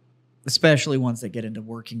like, especially ones that get into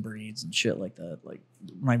working breeds and shit like that. Like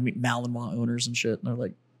my Malinois owners and shit. And they're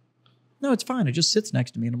like, no, it's fine. It just sits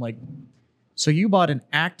next to me. And I'm like, so you bought an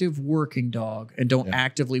active working dog and don't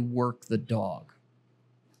actively work the dog.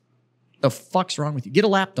 The fuck's wrong with you? Get a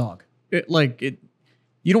lap dog.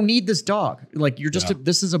 You don't need this dog. Like, you're just,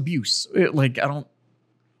 this is abuse. The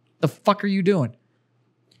fuck are you doing?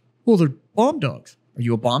 Well, they're bomb dogs. Are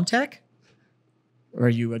you a bomb tech? Are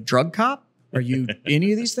you a drug cop? Are you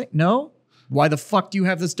any of these things? No? Why the fuck do you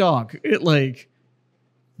have this dog?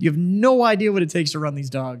 You have no idea what it takes to run these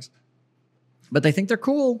dogs. But they think they're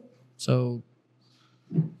cool. So.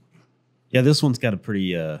 Yeah, this one's got a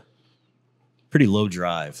pretty low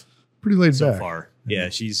drive. Pretty laid so back. far. Yeah,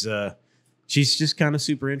 she's just kind of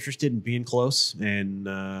super interested in being close and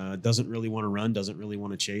doesn't really want to run, doesn't really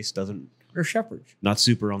want to chase, They're shepherds. not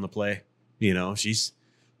super on the play. You know,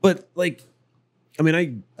 but like, I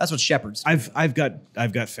mean, That's what shepherds. I've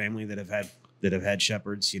got family that have had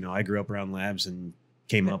shepherds. You know, I grew up around labs and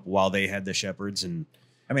came up while they had the shepherds, and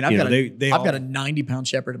I mean, I've got a 90-pound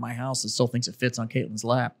shepherd in my house that still thinks it fits on Caitlin's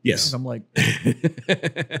lap. Yes. And I'm like,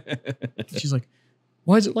 she's like,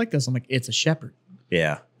 why is it like this? I'm like, it's a shepherd.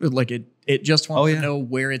 yeah, Like it just wants Oh, to yeah. know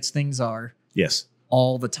where its things are yes,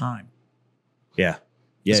 all the time. yeah,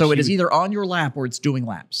 yeah. So it she is would- either on your lap or it's doing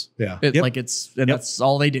laps. Yeah. Yep. That's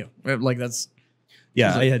all they do. Like that's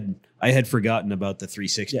Yeah, I had forgotten about the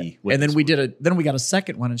 360. with And then this we one. then we got a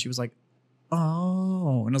second one and she was like,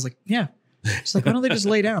 oh, and I was like, yeah. She's like, why don't they just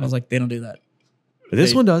lay down? I was like, they don't do that. But this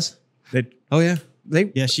they- one does. They Oh yeah,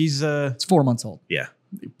 they she's it's 4 months old. yeah.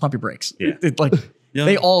 Pump your brakes. Yeah. No.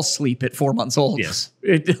 They all sleep at 4 months old. Yes.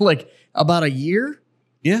 Like about a year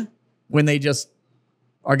Yeah, when they just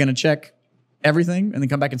are going to check everything and then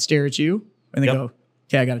come back and stare at you and they Yep. go,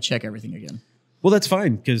 okay, I got to check everything again. well that's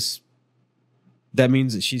fine because that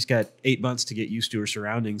means that she's got 8 months to get used to her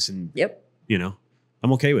surroundings, and Yep. you know,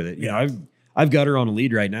 I'm okay with it. You know, I've got her on a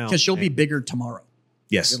lead right now Because she'll be and- bigger tomorrow.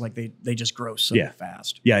 yes, Like they just grow so Yeah.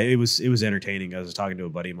 fast. yeah. It was entertaining. I was talking to a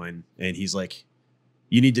buddy of mine, and he's like,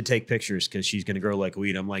 "You need to take pictures because she's going to grow like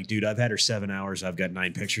weed." I'm like, "Dude, I've had her 7 hours. I've got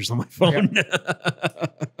 9 pictures on my phone."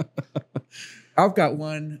 I've got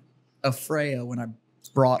one of Freya when I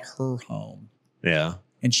brought her home Yeah,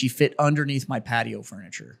 and she fit underneath my patio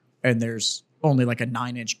furniture. And there's only like a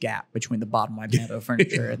 9-inch gap between the bottom of my patio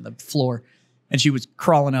furniture and the floor. And she was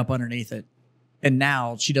crawling up underneath it. And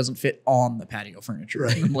now she doesn't fit on the patio furniture.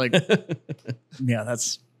 Right. I'm like,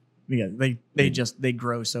 they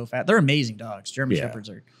grow so fast. They're amazing dogs. German Yeah. Shepherds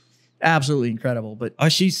are absolutely incredible. But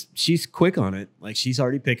she's quick on it. Like she's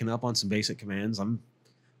already picking up on some basic commands.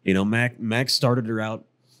 Max started her out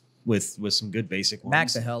with some good basic ones.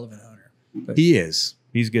 Mac's a hell of an owner. But He is.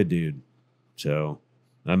 He's a good dude. So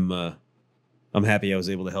I'm happy I was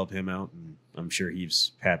able to help him out, and I'm sure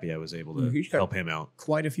he's happy I was able to He's got- help him out.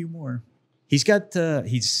 quite a few more. He's got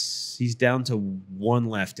he's down to one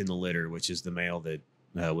left in the litter, which is the male that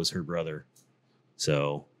was her brother.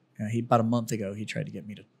 So He about a month ago he tried to get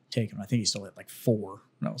me to take him. I think he's still at like 4,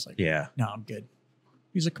 and I was like, yeah, no, I'm good.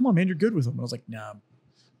 He's like, come on, man, you're good with him. I was like, no,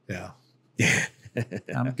 Yeah.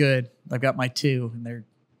 I'm good. I've got my 2,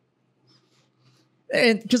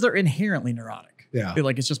 and because they're inherently neurotic. Yeah.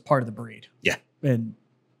 Like it's just part of the breed. Yeah. And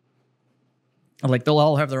like they'll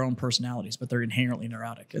all have their own personalities, but they're inherently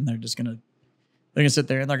neurotic, and they're gonna sit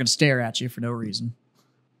there and they're gonna stare at you for no reason.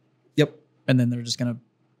 Yep. And then they're just gonna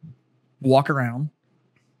walk around,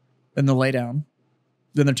 then they'll lay down.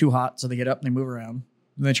 Then they're too hot, so they get up and they move around.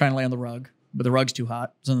 Then they try and lay on the rug, but the rug's too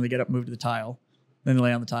hot, so then they get up and move to the tile. Then they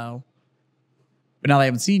lay on the tile. But now they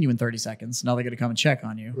haven't seen you in 30 seconds. Now they're going to come and check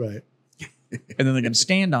on you. Right. And then they're going to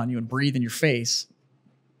stand on you and breathe in your face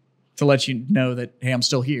to let you know that, hey, I'm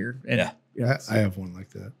still here. And I have one like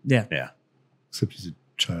that. yeah. Except he's a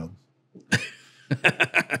child.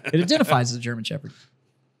 It identifies as a German Shepherd.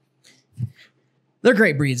 They're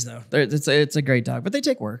great breeds, though. It's a great dog, but they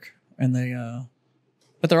take work, and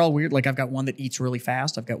but they're all weird. Like I've got one that eats really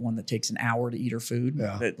fast. I've got one that takes an hour to eat her food.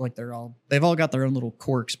 Yeah. They've all got their own little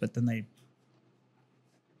quirks, but then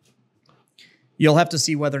you'll have to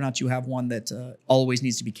see whether or not you have one that always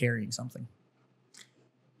needs to be carrying something.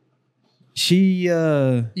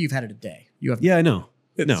 You've You've had it a day. You have, yeah, I know.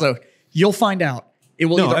 No, So you'll find out. It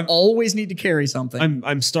will No, either always need to carry something.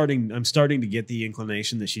 I'm starting to get the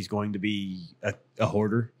inclination that she's going to be a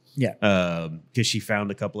hoarder. Yeah. Because she found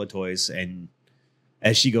a couple of toys, and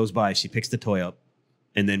as she goes by, she picks the toy up,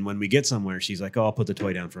 and then when we get somewhere, she's like, "Oh, I'll put the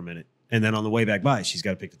toy down for a minute," and then on the way back by, she's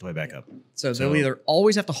got to pick the toy back up. So they'll either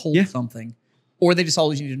always have to hold something, or they just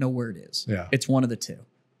always need to know where it is. Yeah. It's one of the two.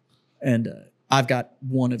 And I've got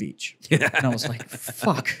one of each. And I was like,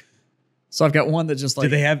 fuck. So I've got one that just like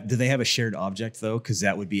do they have a shared object though? Because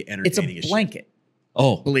that would be it's entertaining. a blanket,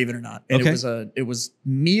 Oh, believe it or not. And Okay. it was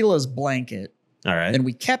Mila's blanket, all right. and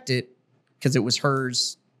we kept it because it was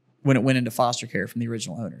hers when it went into foster care from the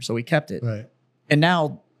original owner. So we kept it. Right. And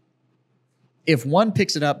now if one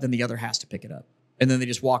picks it up, then the other has to pick it up. And then they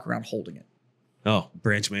just walk around holding it. Oh,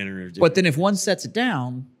 branch manor. But then if one sets it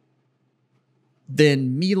down,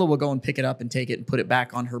 then Mila will go and pick it up and take it and put it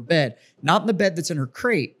back on her bed. Not in the bed that's in her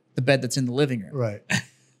crate, the bed that's in the living room. Right.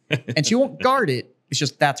 And she won't guard it. It's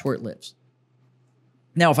just that's where it lives.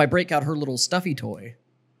 Now, if I break out her little stuffy toy,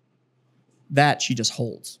 that she just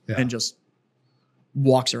holds and just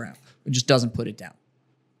walks around and just doesn't put it down.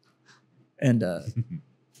 And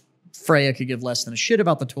Freya could give less than a shit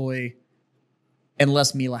about the toy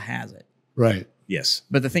unless Mila has it. Right. Yes.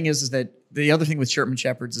 But the thing is that the other thing with German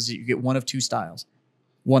Shepherds is that you get one of two styles.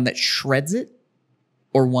 One that shreds it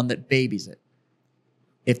or one that babies it.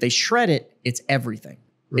 If they shred it, it's everything.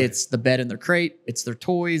 Right. It's the bed in their crate. It's their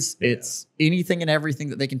toys. Yeah. It's anything and everything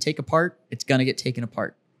that they can take apart. It's going to get taken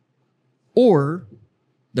apart. Or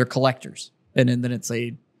they're collectors. And then it's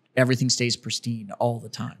everything stays pristine all the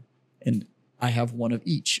time. And I have one of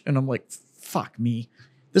each. And I'm like, fuck me.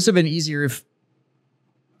 This would have been easier if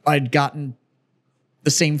I'd gotten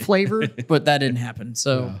the same flavor, but that didn't happen.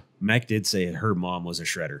 So Mac did say her mom was a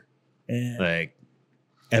shredder. Like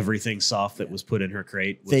everything soft that was put in her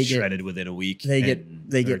crate was shredded within a week. They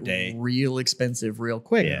get day. real expensive real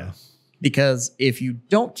quick. Yeah. Because if you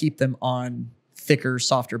don't keep them on thicker,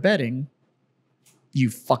 softer bedding, you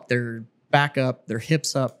fuck their back up, their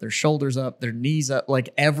hips up, their shoulders up, their knees up, like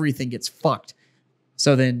everything gets fucked.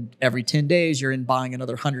 So then every 10 days, you're in buying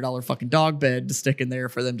another $100 fucking dog bed to stick in there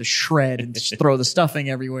for them to shred and throw the stuffing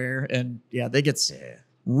everywhere. And they get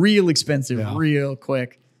real expensive real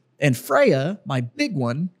quick. And Freya, my big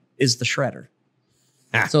one, is the shredder.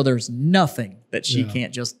 So there's nothing that she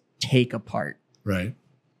can't just take apart. Right.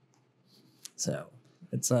 So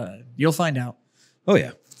it's you'll find out. Oh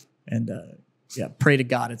yeah. And pray to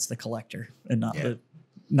God it's the collector and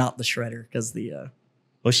not the shredder, because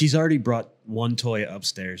Well, she's already brought one toy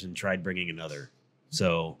upstairs and tried bringing another.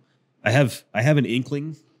 So I have an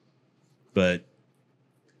inkling, but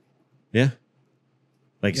like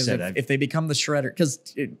I said, if they become the shredder,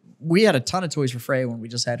 because we had a ton of toys for Freya when we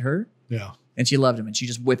just had her. Yeah. And she loved them, and she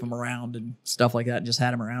just whipped them around and stuff like that and just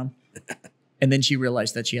had them around. And then she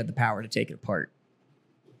realized that she had the power to take it apart.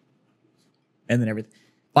 And then everything.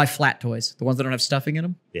 Buy flat toys, the ones that don't have stuffing in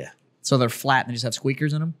them. Yeah. So they're flat and they just have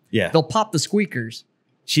squeakers in them. Yeah. They'll pop the squeakers.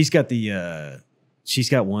 She's got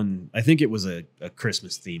one, I think it was a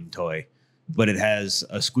Christmas themed toy, but it has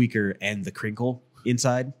a squeaker and the crinkle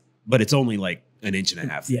inside, but it's only like an inch and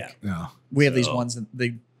a half thick. Yeah. We have these ones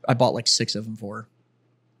that I bought like 6 of them for.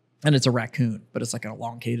 And it's a raccoon, but it's like an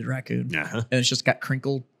elongated raccoon. Uh-huh. And it's just got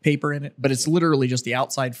crinkled paper in it, but it's literally just the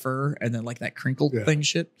outside fur and then like that crinkled thing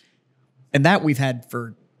shit. And that we've had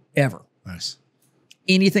forever. Nice.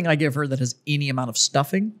 Anything I give her that has any amount of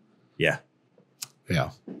stuffing. Yeah.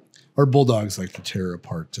 Yeah. Our bulldogs like to tear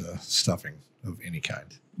apart stuffing of any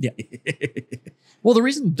kind. Yeah. Well, the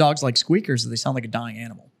reason dogs like squeakers is they sound like a dying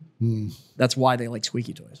animal. That's why they like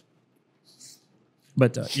squeaky toys.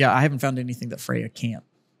 But I haven't found anything that Freya can't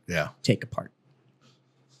take apart.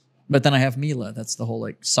 But then I have Mila. That's the whole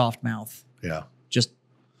like soft mouth. Yeah. Just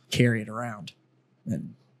carry it around.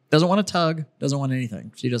 And doesn't want to tug, doesn't want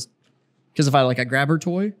anything. She just, because if I grab her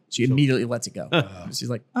toy, she immediately lets it go. She's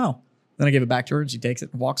like, oh. Then I give it back to her and she takes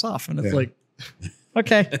it and walks off. And it's like,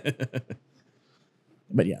 okay.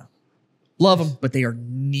 But love them, but they are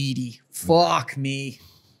needy. Fuck me.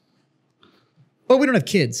 But we don't have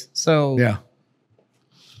kids, so Yeah.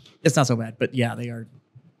 it's not so bad. But yeah, they are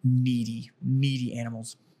needy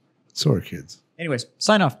animals. So are kids. Anyways,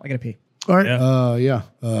 sign off. I gotta pee. All right. Yeah.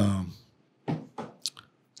 Yeah.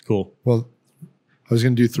 Cool. Well, I was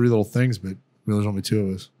going to do 3 little things, but there's only 2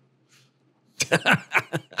 of us.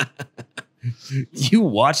 You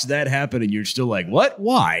watch that happen and you're still like, what?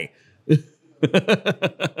 Why? All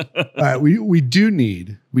right. We do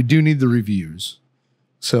need the reviews.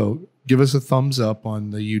 So give us a thumbs up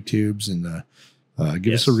on the YouTubes and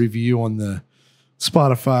give us a review on the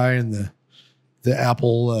Spotify and the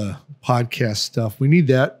Apple podcast stuff. We need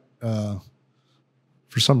that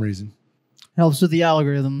for some reason. Helps with the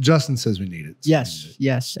algorithm. Justin says we need it. So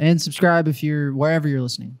Yes. And subscribe if you're wherever you're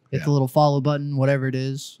listening. Hit Yeah. the little follow button, whatever it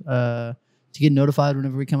is, to get notified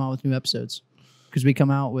whenever we come out with new episodes. Because we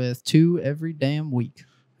come out with 2 every damn week.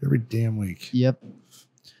 every damn week. Yep.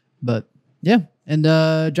 But yeah. And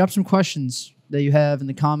drop some questions that you have in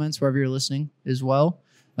the comments wherever you're listening as well.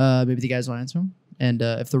 Maybe the guys will answer them. And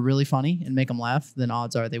if they're really funny and make them laugh, then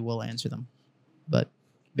odds are they will answer them. But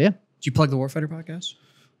yeah. Did you plug the Warfighter podcast?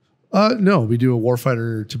 No, we do a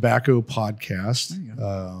Warfighter Tobacco podcast. There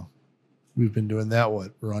you We've been doing that.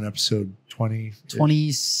 We're on episode 20.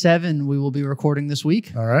 27 we will be recording this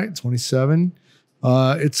week. All right, 27.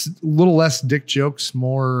 It's a little less dick jokes,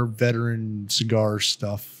 more veteran cigar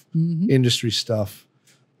stuff, industry stuff.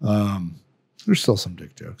 There's still some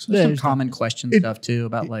dick jokes. There's some There's common question stuff too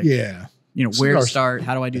about like, Yeah. where to Cigar- start,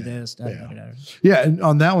 how do I do this? Yeah. Yeah, and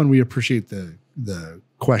on that one, we appreciate the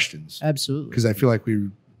questions Absolutely. because I feel like we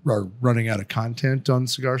are running out of content on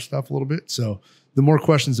cigar stuff a little bit. So the more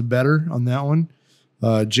questions, the better on that one.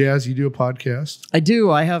 Jazz, you do a podcast. I do.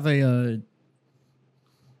 I have a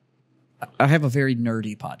very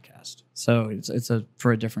nerdy podcast. So it's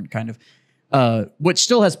for a different kind of which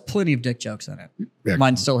still has plenty of dick jokes in it. Excellent.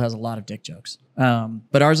 Mine still has a lot of dick jokes.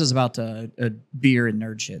 But ours is about a beer and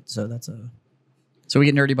nerd shit. So so we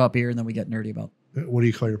get nerdy about beer and then we get nerdy about What do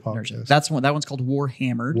you call your nerd shit. podcast? That one's called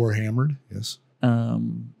Warhammered. Warhammered. Yes.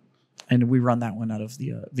 And we run that one out of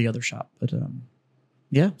the other shop. But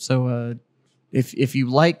yeah, so if you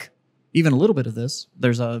like even a little bit of this,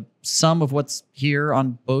 there's some of what's here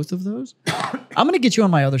on both of those. I'm gonna get you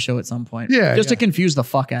on my other show at some point. Yeah, just to yeah. confuse the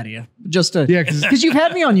fuck out of you. Just to Yeah, 'cause- because you've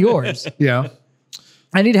had me on yours. Yeah.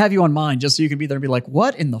 I need to have you on mine just so you can be there and be like,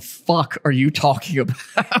 what in the fuck are you talking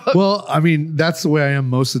about? Well, I mean, that's the way I am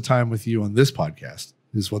most of the time with you on this podcast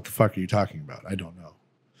is what the fuck are you talking about? I don't know.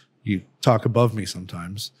 You talk above me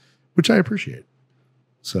sometimes, which I appreciate.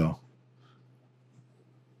 So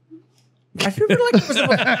I feel like it was the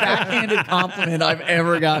most backhanded compliment I've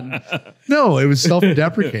ever gotten. no, it was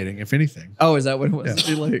self-deprecating, if anything. Oh, is that what it was?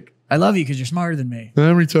 Be like, I love you because you're smarter than me.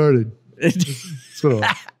 I'm retarded. That's what it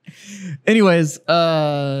was. Anyways,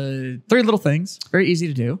 3 little things. Very easy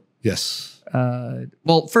to do. Yes.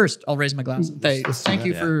 Well, first, I'll raise my glass. Thank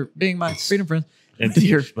you for being my freedom friend. And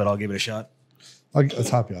Here. but I'll give it a shot. Let's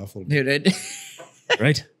hop you off a little bit. Dude,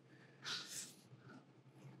 Right?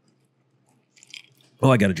 Oh,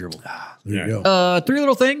 I got a dribble. There you go. 3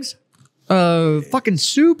 little things. Fucking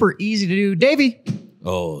super easy to do. Davey.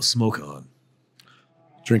 Oh, smoke on.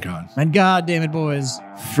 Drink on. And God damn it, boys.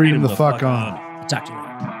 Freedom the fuck on. Talk to you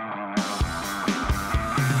later.